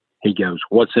Lake? He goes,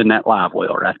 what's in that live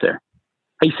well right there?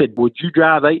 He said, would you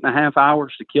drive 8.5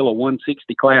 hours to kill a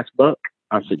 160 class buck?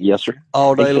 I said, yes, sir.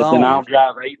 All day long. Then I'll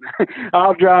drive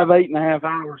 8.5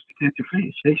 hours to catch a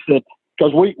fish. He said,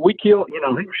 because we killed, he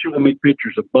was showing me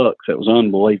pictures of bucks. That was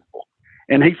unbelievable.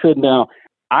 And he said, now,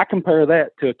 I compare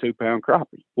that to a 2-pound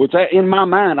crappie, which in my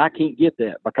mind, I can't get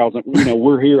that because,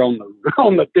 we're here on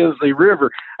the Tennessee River.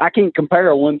 I can't compare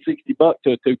a 160 buck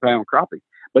to a 2-pound crappie.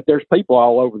 But there's people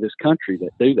all over this country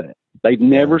that do that. They've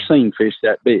never seen fish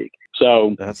that big.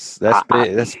 So that's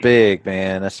big. That's big,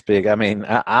 man. That's big. I mean,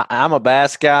 I'm a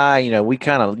bass guy. We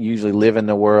kind of usually live in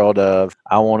the world of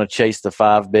I want to chase the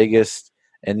 5 biggest.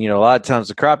 And, a lot of times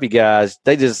the crappie guys,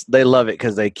 they love it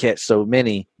because they catch so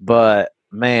many. But,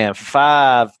 man,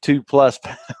 5 2+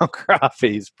 pound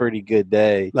crappie is a pretty good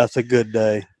day. That's a good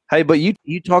day. Hey, but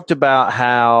you talked about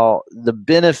how the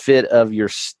benefit of your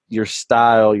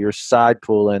style, your side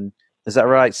pulling, is that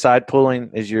right? Side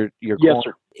pulling is your yes,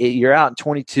 sir. You're out in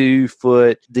 22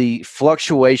 foot. The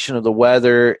fluctuation of the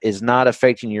weather is not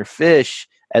affecting your fish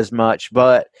as much,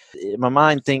 but my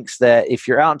mind thinks that if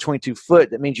you're out in 22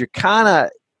 foot, that means you're kind of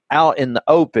out in the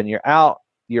open. You're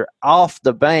off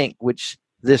the bank, which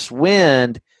this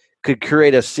wind could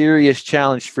create a serious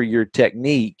challenge for your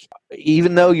technique.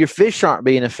 Even though your fish aren't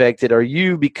being affected, are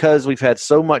you, because we've had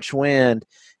so much wind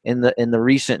in the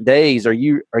recent days, are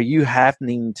you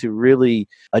having to really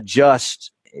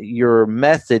adjust your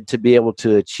method to be able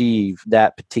to achieve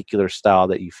that particular style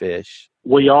that you fish?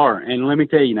 We are, and let me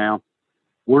tell you now,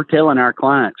 we're telling our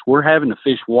clients we're having to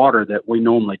fish water that we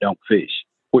normally don't fish,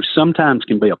 which sometimes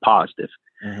can be a positive.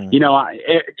 Mm-hmm.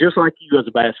 Just like you as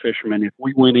a bass fisherman, if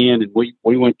we went in and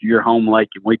we went to your home lake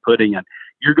and we put in,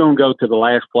 you're going to go to the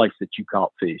last place that you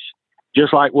caught fish,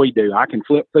 just like we do. I can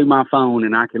flip through my phone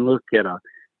and I can look at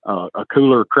a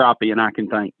cooler crappie and I can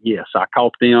think, yes, I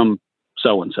caught them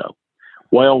so-and-so.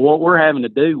 Well, what we're having to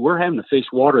do, we're having to fish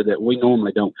water that we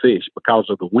normally don't fish because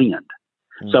of the wind.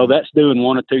 Mm-hmm. So that's doing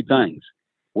one of two things.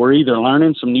 We're either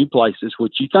learning some new places,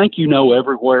 which you think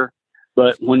everywhere,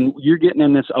 but when you're getting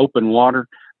in this open water,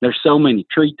 there's so many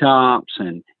treetops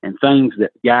and things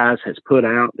that guys has put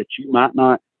out that you might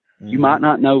not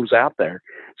know is out there.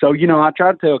 So, I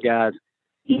try to tell guys,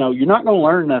 you're not going to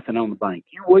learn nothing on the bank.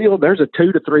 You will. There's a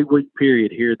 2 to 3 week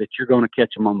period here that you're going to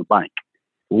catch them on the bank.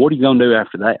 Well, what are you going to do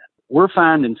after that? We're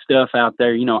finding stuff out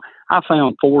there. I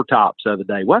found 4 tops the other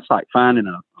day. Well, that's like finding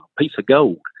a piece of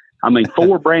gold. I mean,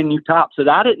 4 brand new tops that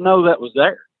I didn't know that was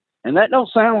there. And that don't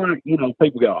sound like,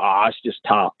 people go, it's just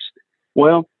tops.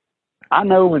 Well, I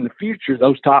know in the future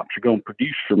those tops are going to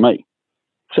produce for me.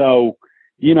 So,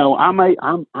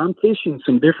 I'm fishing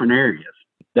some different areas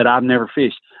that I've never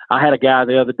fished. I had a guy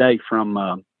the other day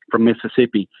from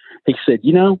Mississippi. He said,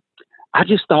 I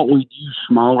just thought we'd use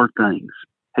smaller things.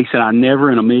 He said, I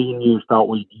never in a million years thought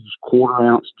we'd use 1/4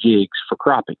 ounce jigs for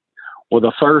crappie. Well,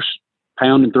 the first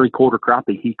 1 3/4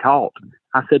 crappie he caught,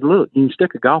 I said, look, you can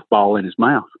stick a golf ball in his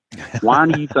mouth. Why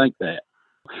do you think that?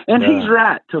 And he's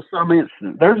right to some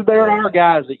extent. There are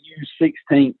guys that use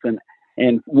 16th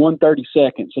and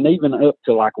 1/32 and even up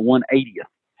to like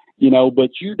 1/80th, but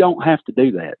you don't have to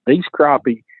do that. These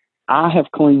crappie, I have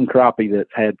cleaned crappie that's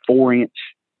had 4-inch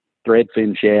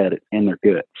threadfin shad in their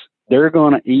guts. They're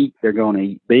going to eat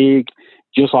big,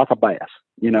 just like a bass.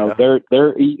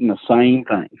 They're eating the same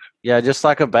things. Yeah, just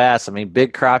like a bass. I mean,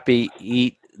 big crappie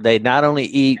they not only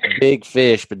eat big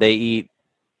fish, but they eat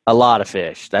a lot of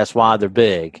fish. That's why they're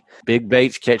big. Big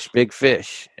baits catch big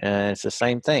fish. And it's the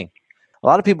same thing. A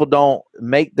lot of people don't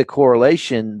make the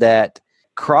correlation that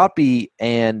crappie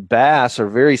and bass are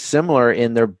very similar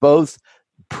in they're both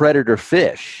predator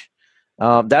fish.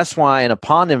 That's why in a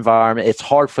pond environment, it's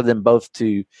hard for them both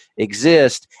to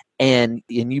exist and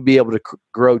you be able to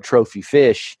grow trophy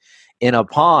fish in a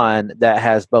pond that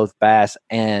has both bass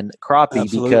and crappie.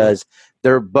 Absolutely. Because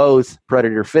they're both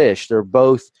predator fish. They're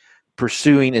both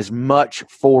pursuing as much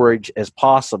forage as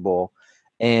possible.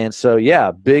 And so,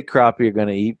 big crappie are going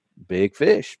to eat big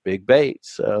fish, big bait.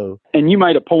 So, and you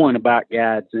made a point about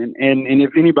guides, and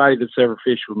if anybody that's ever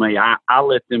fished with me, I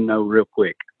let them know real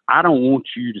quick. I don't want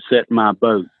you to set in my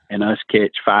boat and us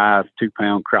catch 5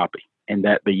 2-pound crappie and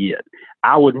that be it.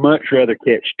 I would much rather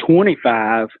catch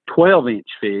 25 12-inch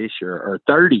fish or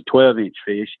 30 12-inch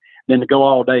fish than to go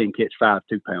all day and catch 5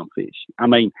 2-pound fish. I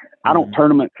mean, I don't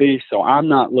tournament fish, so I'm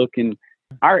not looking.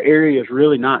 Our area is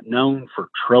really not known for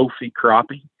trophy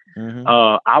crappie. Mm-hmm.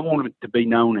 I want it to be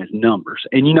known as numbers.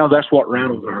 And, that's what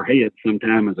rattles our heads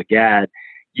sometimes as a guide.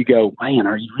 You go, man,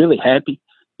 are you really happy?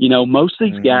 Most of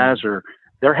these guys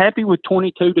they're happy with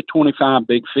 22 to 25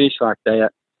 big fish like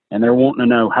that. And they're wanting to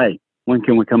know, hey, when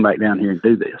can we come back down here and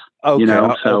do this? Okay,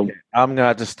 okay. I'm going to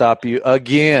have to stop you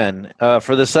again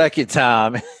for the second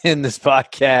time in this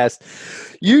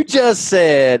podcast. You just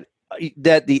said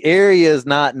that the area is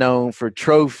not known for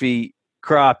trophy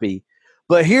crappie.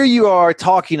 But here you are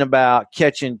talking about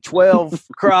catching 12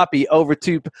 crappie over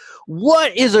 2.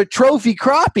 What is a trophy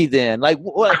crappie then? Like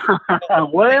what?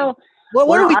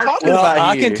 What are we talking about here?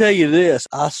 I can tell you this.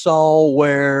 I saw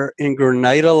where in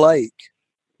Grenada Lake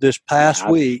this past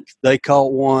week they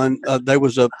caught one. There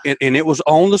was and it was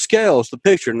on the scales, the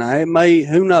picture. Now it may,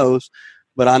 who knows,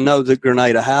 but I know that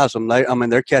Grenada has them.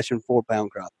 They're catching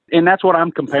 4-pound crappie. And that's what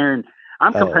I'm comparing.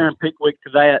 I'm comparing Pickwick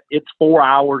to that. It's 4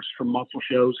 hours from Muscle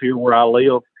Shoals here where I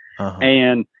live.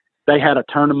 And they had a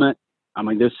tournament. I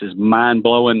mean, this is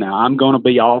mind-blowing now. I'm going to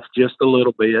be off just a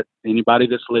little bit. Anybody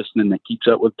that's listening that keeps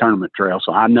up with Tournament Trail.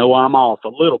 So I know I'm off a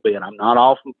little bit. I'm not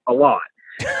off a lot.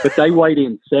 But they weighed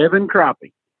in 7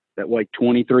 crappie that weighed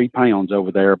 23 pounds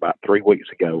over there about 3 weeks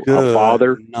ago. A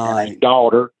father and a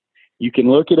daughter. You can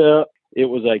look it up. It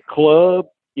was a club,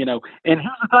 And here's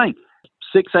the thing.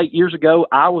 6-8 years ago,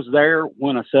 I was there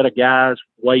when a set of guys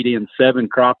weighed in 7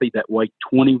 crappie that weighed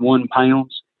 21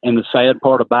 pounds. And the sad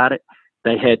part about it,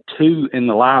 they had 2 in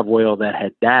the live well that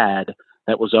had died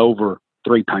that was over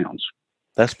 3 pounds.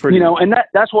 That's pretty. And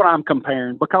that's what I'm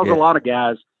comparing because a lot of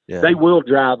guys, they will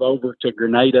drive over to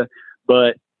Grenada,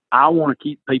 but I want to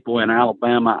keep people in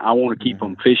Alabama. I want to keep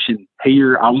them fishing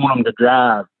here. I want them to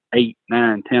drive 8,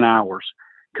 9, 10 hours.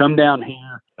 Come down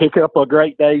here, pick up a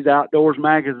Great Days Outdoors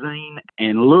magazine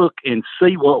and look and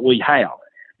see what we have.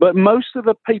 But most of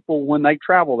the people, when they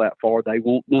travel that far, they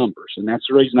want numbers. And that's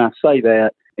the reason I say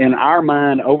that. In our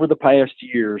mind, over the past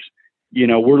years,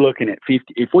 we're looking at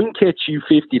 50. If we can catch you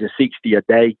 50 to 60 a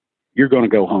day, you're going to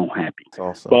go home happy. That's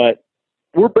awesome. But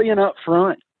we're being up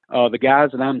front. The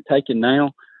guys that I'm taking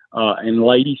now, and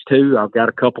ladies too, I've got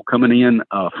a couple coming in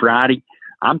Friday.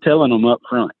 I'm telling them up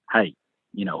front, hey,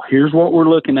 here's what we're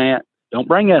looking at. Don't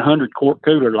bring that 100-quart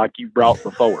cooler like you brought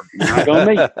before. You're not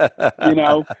going to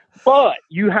need, But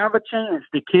you have a chance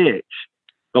to catch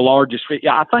the largest fish.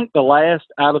 I think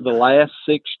out of the last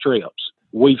 6 trips,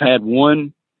 we've had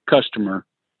one customer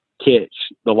catch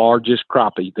the largest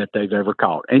crappie that they've ever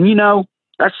caught. And,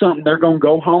 that's something they're going to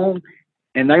go home,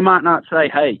 and they might not say,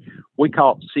 hey, we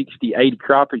caught 60, 80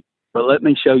 crappie, but let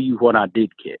me show you what I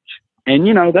did catch. And,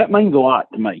 that means a lot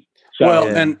to me. So,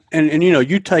 well, and you know,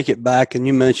 you take it back, and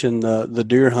you mentioned the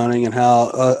deer hunting and how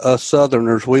us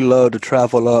Southerners, we love to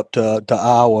travel up to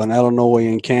Iowa and Illinois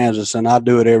and Kansas, and I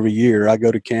do it every year. I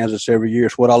go to Kansas every year.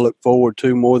 It's what I look forward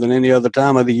to more than any other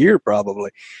time of the year,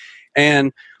 probably.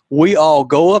 And we all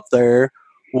go up there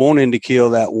wanting to kill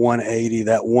that 180,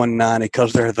 that 190,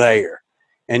 because they're there,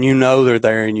 and you know they're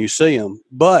there, and you see them.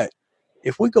 But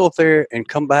if we go up there and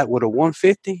come back with a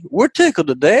 150, we're tickled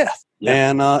to death.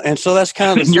 Yeah. And so that's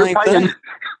kind of the same thing.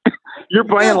 You're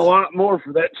paying a lot more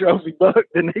for that trophy buck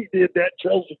than he did that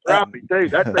trophy crappie too.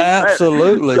 That's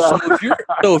absolutely.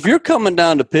 So if you're coming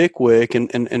down to Pickwick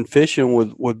and fishing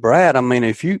with Brad, I mean,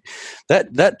 if you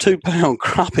that 2-pound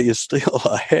crappie is still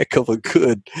a heck of a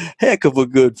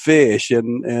good fish,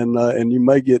 and you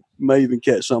may even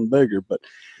catch something bigger. But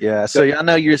yeah, so I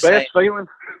know you're saying best feeling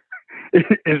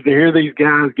is to hear these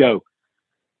guys go,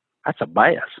 "That's a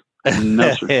bass."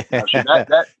 No, sir.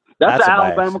 That's an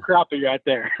Alabama crappie right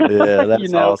there. Yeah,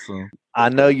 that's awesome. I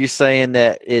know you're saying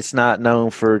that it's not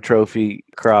known for trophy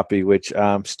crappie, which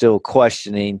I'm still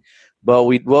questioning. But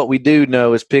what we do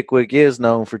know is Pickwick is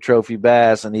known for trophy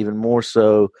bass, and even more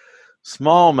so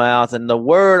smallmouth. And the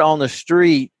word on the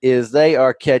street is they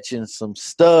are catching some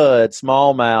stud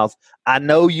smallmouth. I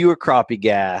know you're a crappie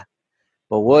guy,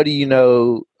 but what do you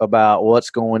know about what's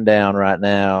going down right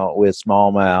now with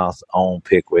smallmouth on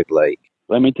Pickwick Lake?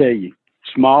 Let me tell you,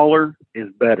 smaller is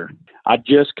better. I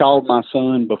just called my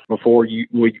son before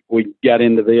we got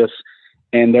into this,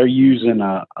 and they're using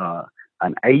an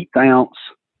 1/8-ounce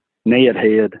Ned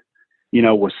head,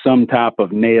 with some type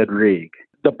of Ned rig.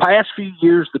 The past few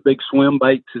years, the big swim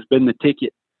baits has been the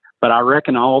ticket, but I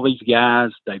reckon all these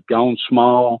guys, they've gone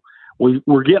small.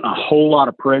 We're getting a whole lot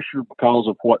of pressure because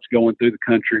of what's going through the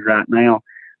country right now.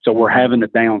 So we're having to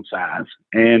downsize.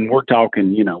 And we're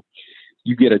talking,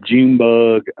 you get a June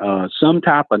bug, some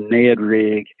type of Ned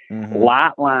rig,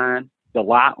 light line. The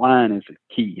light line is the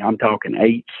key. I'm talking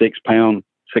 6-pound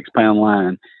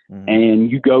line.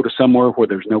 And you go to somewhere where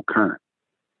there's no current.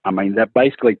 I mean, that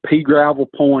basically pea gravel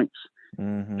points,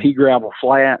 pea gravel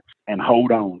flats, and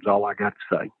hold on is all I got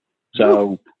to say.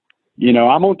 So,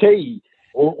 I'm going to tell you,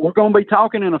 we're going to be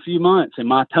talking in a few months, and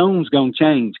my tone's going to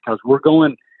change because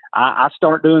I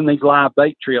start doing these live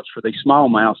bait trips for these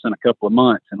smallmouths in a couple of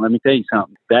months. And let me tell you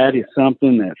something, that is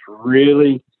something that's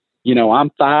really, I'm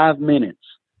 5 minutes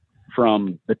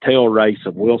from the tail race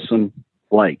of Wilson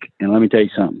Lake. And let me tell you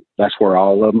something, that's where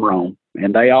all of them roam.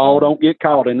 And they all don't get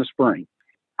caught in the spring.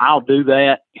 I'll do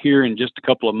that here in just a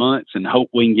couple of months and hope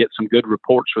we can get some good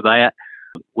reports for that.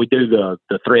 We do the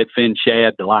threadfin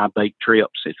shad, the live bait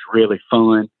trips. It's really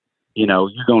fun. You're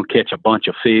going to catch a bunch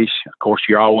of fish. Of course,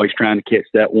 you're always trying to catch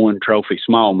that one trophy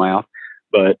smallmouth,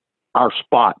 but our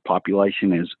spot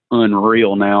population is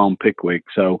unreal now on Pickwick.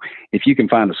 So if you can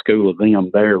find a school of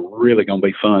them, they're really going to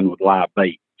be fun with live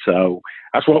bait. So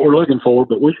that's what we're looking for,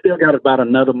 but we still got about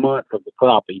another month of the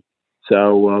crappie.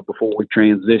 So before we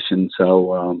transition,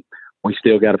 we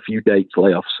still got a few dates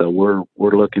left. So we're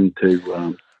looking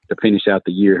to finish out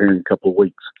the year here in a couple of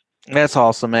weeks. That's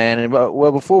awesome, man. And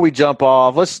before we jump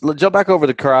off, let's jump back over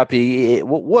to crappie.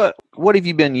 What have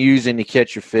you been using to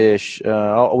catch your fish?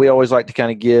 We always like to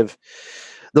kind of give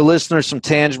the listeners some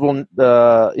tangible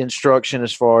instruction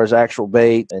as far as actual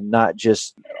bait, and not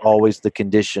just always the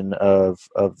condition of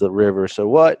the river. So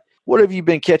what have you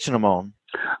been catching them on?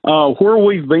 Where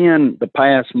we've been the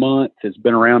past month has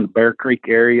been around the Bear Creek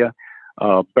area.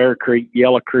 Bear Creek,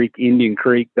 Yellow Creek, Indian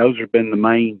Creek. Those have been the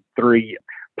main three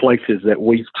places that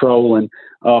we've trolling.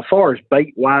 As far as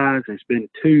bait wise, there's been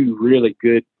two really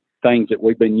good things that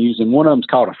we've been using. One of them's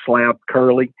called a slab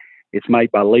curly. It's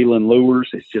made by Leland Lures.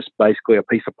 It's just basically a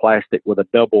piece of plastic with a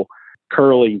double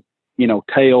curly,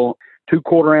 tail,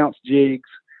 2/4-ounce jigs.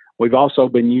 We've also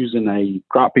been using a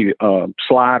crappie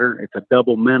slider. It's a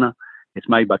double minnow. It's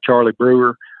made by Charlie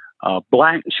Brewer.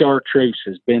 Black chartreuse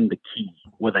has been the key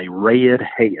with a red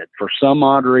head. For some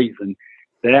odd reason,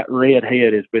 that red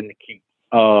head has been the key.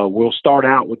 We'll start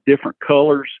out with different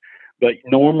colors, but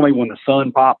normally when the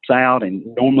sun pops out, and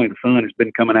normally the sun has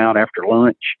been coming out after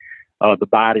lunch, the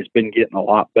bite has been getting a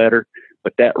lot better.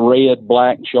 But that red,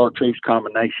 black, chartreuse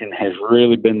combination has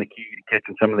really been the key to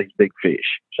catching some of these big fish.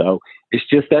 So it's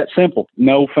just that simple.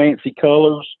 No fancy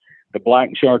colors. The black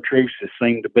and chartreuse has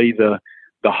seemed to be the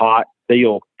hot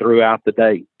deal throughout the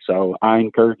day. So I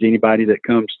encourage anybody that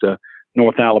comes to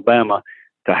North Alabama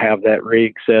to have that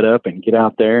rig set up and get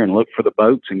out there and look for the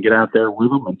boats and get out there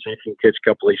with them and see if you can catch a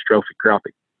couple of these trophy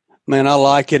crappie. Man, I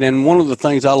like it. And one of the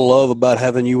things I love about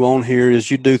having you on here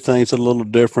is you do things a little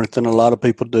different than a lot of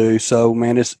people do. So,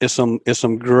 man, it's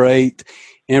some great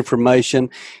information.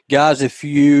 Guys, if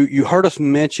you heard us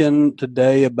mention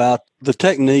today about the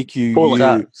technique you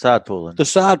use, side pulling. The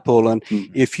side pulling.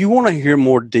 Mm-hmm. If you want to hear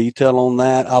more detail on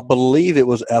that, I believe it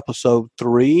was episode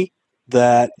 3.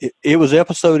 That it was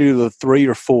episode either 3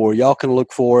 or 4. Y'all can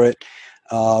look for it.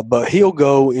 But Brad will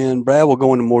go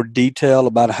into more detail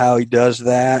about how he does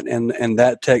that and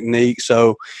that technique.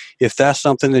 So if that's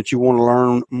something that you want to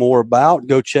learn more about,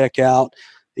 go check out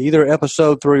either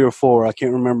episode 3 or 4. I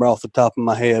can't remember off the top of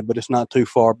my head, but it's not too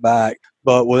far back.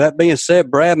 But with that being said,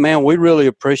 Brad, man, we really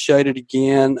appreciate it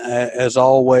again, as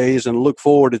always, and look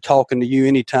forward to talking to you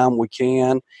anytime we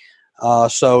can.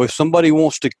 So if somebody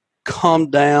wants to come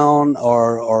down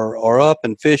or up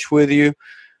and fish with you,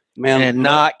 man, and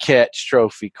not catch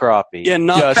trophy crappie. Yeah,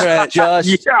 not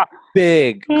just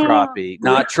big crappie,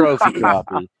 not trophy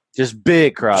crappie. Just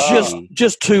big crappie.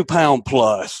 Just 2 pound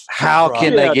plus. How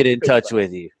can they get in touch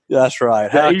with you? That's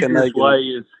right. The easiest way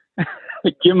is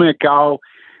give me a call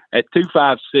at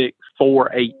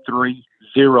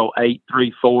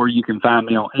 256-483-0834. You can find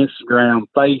me on Instagram,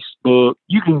 Facebook.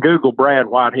 You can Google Brad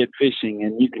Whitehead Fishing,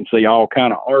 and you can see all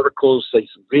kind of articles, see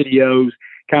some videos,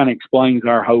 kind of explains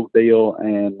our whole deal.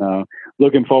 And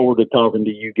looking forward to talking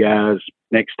to you guys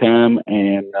next time.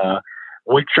 And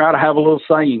we try to have a little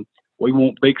saying. We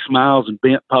want big smiles and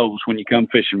bent poles when you come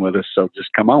fishing with us. So just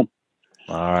come on.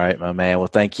 All right, my man. Well,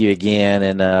 thank you again,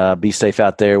 and be safe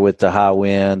out there with the high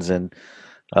winds. And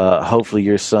hopefully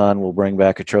your son will bring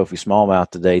back a trophy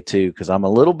smallmouth today too, because I'm a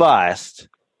little biased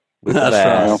with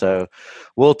that. Right. So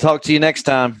we'll talk to you next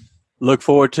time. Look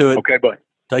forward to it. Okay, buddy.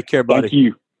 Take care, buddy. Thank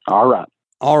you. All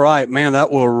right, man.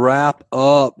 That will wrap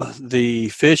up the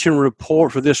fishing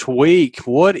report for this week.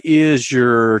 What is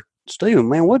your Stephen,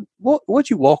 man, what'd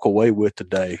you walk away with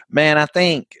today? Man, I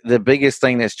think the biggest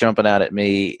thing that's jumping out at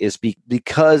me is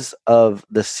because of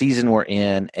the season we're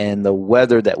in and the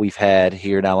weather that we've had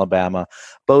here in Alabama,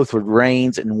 both with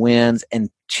rains and winds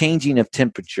and changing of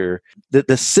temperature,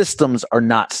 the systems are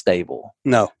not stable.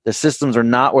 No. The systems are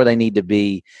not where they need to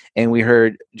be. And we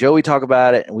heard Joey talk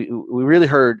about it, and we really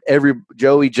heard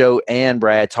Joey, Joe, and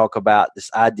Brad talk about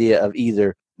this idea of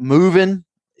either moving,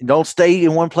 don't stay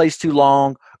in one place too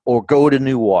long, or go to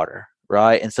new water,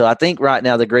 right? And so I think right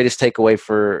now the greatest takeaway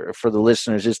for the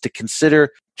listeners is to consider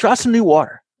try some new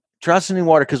water. Try some new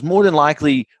water, because more than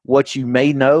likely what you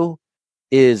may know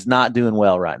is not doing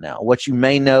well right now. What you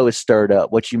may know is stirred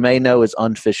up. What you may know is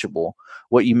unfishable.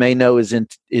 What you may know is in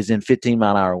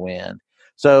 15-mile-an-hour wind.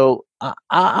 So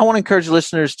I want to encourage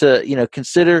listeners to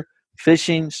consider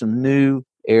fishing some new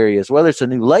areas, whether it's a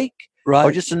new lake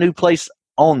or just a new place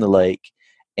on the lake.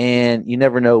 And you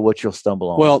never know what you'll stumble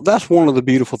on. Well, that's one of the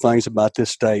beautiful things about this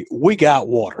state. We got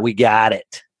water. We got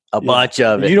it. A bunch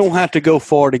of it. You don't have to go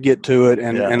far to get to it.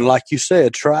 And like you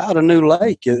said, try out a new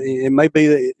lake. It may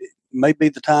be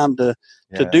the time to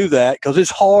do that, because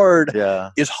it's hard.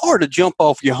 Yeah. It's hard to jump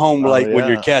off your home lake when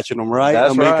you're catching them, right?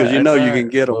 That's right. Because you can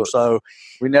get them. So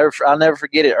I'll never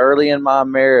forget it. Early in my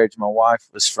marriage, my wife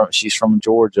she's from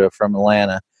Georgia, from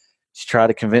Atlanta. She tried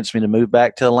to convince me to move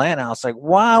back to Atlanta. I was like,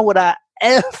 why would I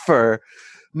ever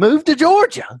move to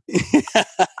Georgia?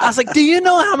 I was like, do you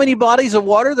know how many bodies of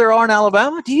water there are in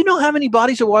Alabama? Do you know how many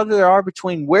bodies of water there are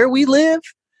between where we live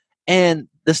and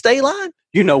the state line?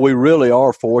 We really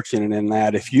are fortunate in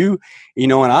that. If and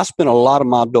I spent a lot of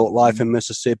my adult life in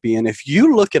Mississippi, and if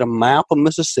you look at a map of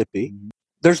Mississippi,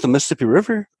 there's the Mississippi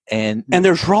River, and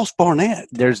there's Ross Barnett.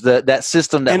 There's that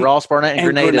system that Ross Barnett and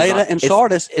Grenada and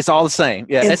Sardis. It's all the same.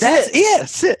 Yeah, and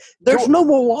that's it. There's no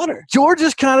more water.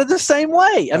 Georgia's kind of the same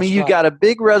way. I mean, you've got a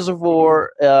big reservoir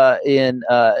in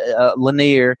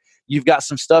Lanier. You've got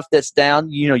some stuff that's down.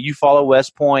 You follow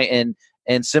West Point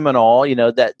and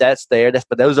Seminole. That's there.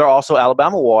 But those are also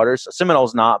Alabama waters.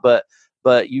 Seminole's not, but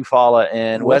Eufaula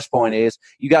and West Point is.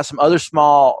 You got some other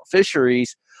small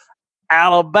fisheries.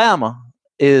 Alabama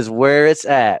is where it's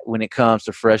at when it comes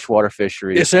to freshwater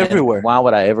fisheries. It's everywhere. Why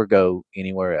would I ever go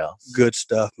anywhere else? Good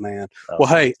stuff, man. Well,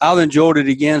 hey, I've enjoyed it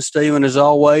again, Stephen, as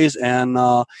always. And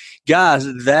guys,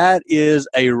 that is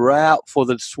a wrap for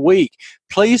this week.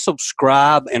 Please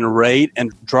subscribe and rate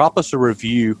and drop us a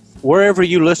review wherever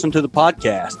you listen to the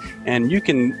podcast. And you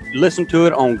can listen to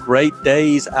it on Great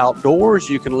Days Outdoors.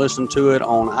 You can listen to it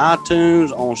on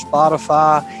iTunes, on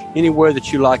Spotify, anywhere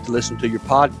that you like to listen to your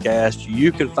podcast.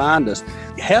 You can find us.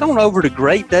 Head on over to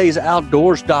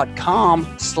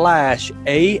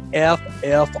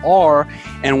greatdaysoutdoors.com/AFFR,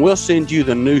 and we'll send you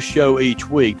the new show each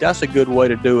week. That's a good way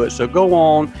to do it. So go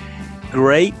on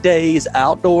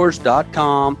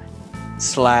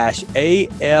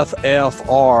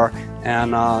greatdaysoutdoors.com/AFFR.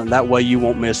 and that way you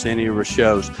won't miss any of our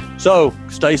shows. So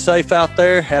stay safe out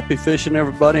there. Happy fishing,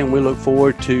 everybody, and we look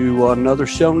forward to another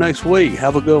show next week.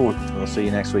 Have a good one. We'll see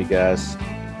you next week, guys.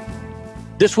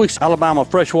 This week's Alabama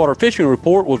Freshwater Fishing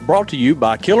Report was brought to you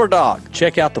by Killer Dock.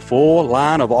 Check out the full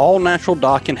line of all-natural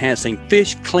dock-enhancing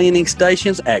fish cleaning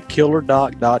stations at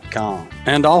killerdock.com.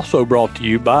 And also brought to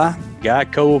you by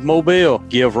Geico of Mobile.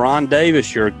 Give Ron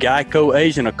Davis, your Geico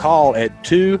agent, a call at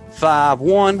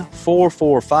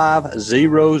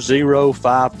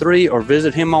 251-445-0053 or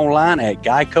visit him online at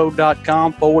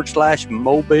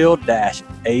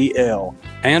geico.com/mobile-AL.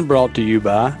 And brought to you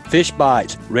by Fish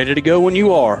Bites, ready to go when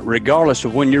you are, regardless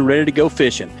of when you're ready to go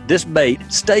fishing. This bait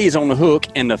stays on the hook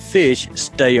and the fish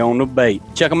stay on the bait.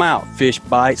 Check them out,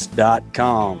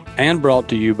 fishbites.com. And brought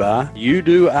to you by You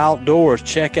Do Outdoors.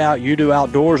 Check out You Do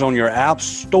Outdoors on your App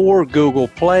Store, Google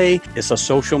Play. It's a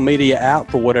social media app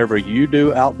for whatever you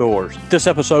do outdoors. This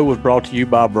episode was brought to you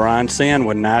by Brian Sand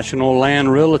with National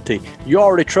Land Realty. You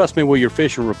already trust me with your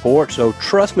fishing report, so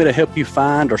trust me to help you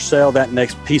find or sell that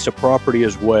next piece of property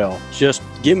as well. Just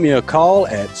give me a call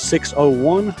at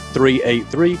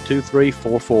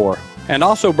 601-383-2344. And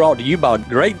also brought to you by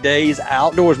Great Days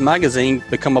Outdoors Magazine.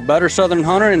 Become a better Southern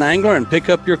hunter and angler and pick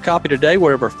up your copy today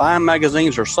wherever fine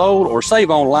magazines are sold or save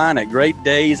online at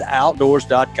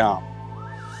greatdaysoutdoors.com.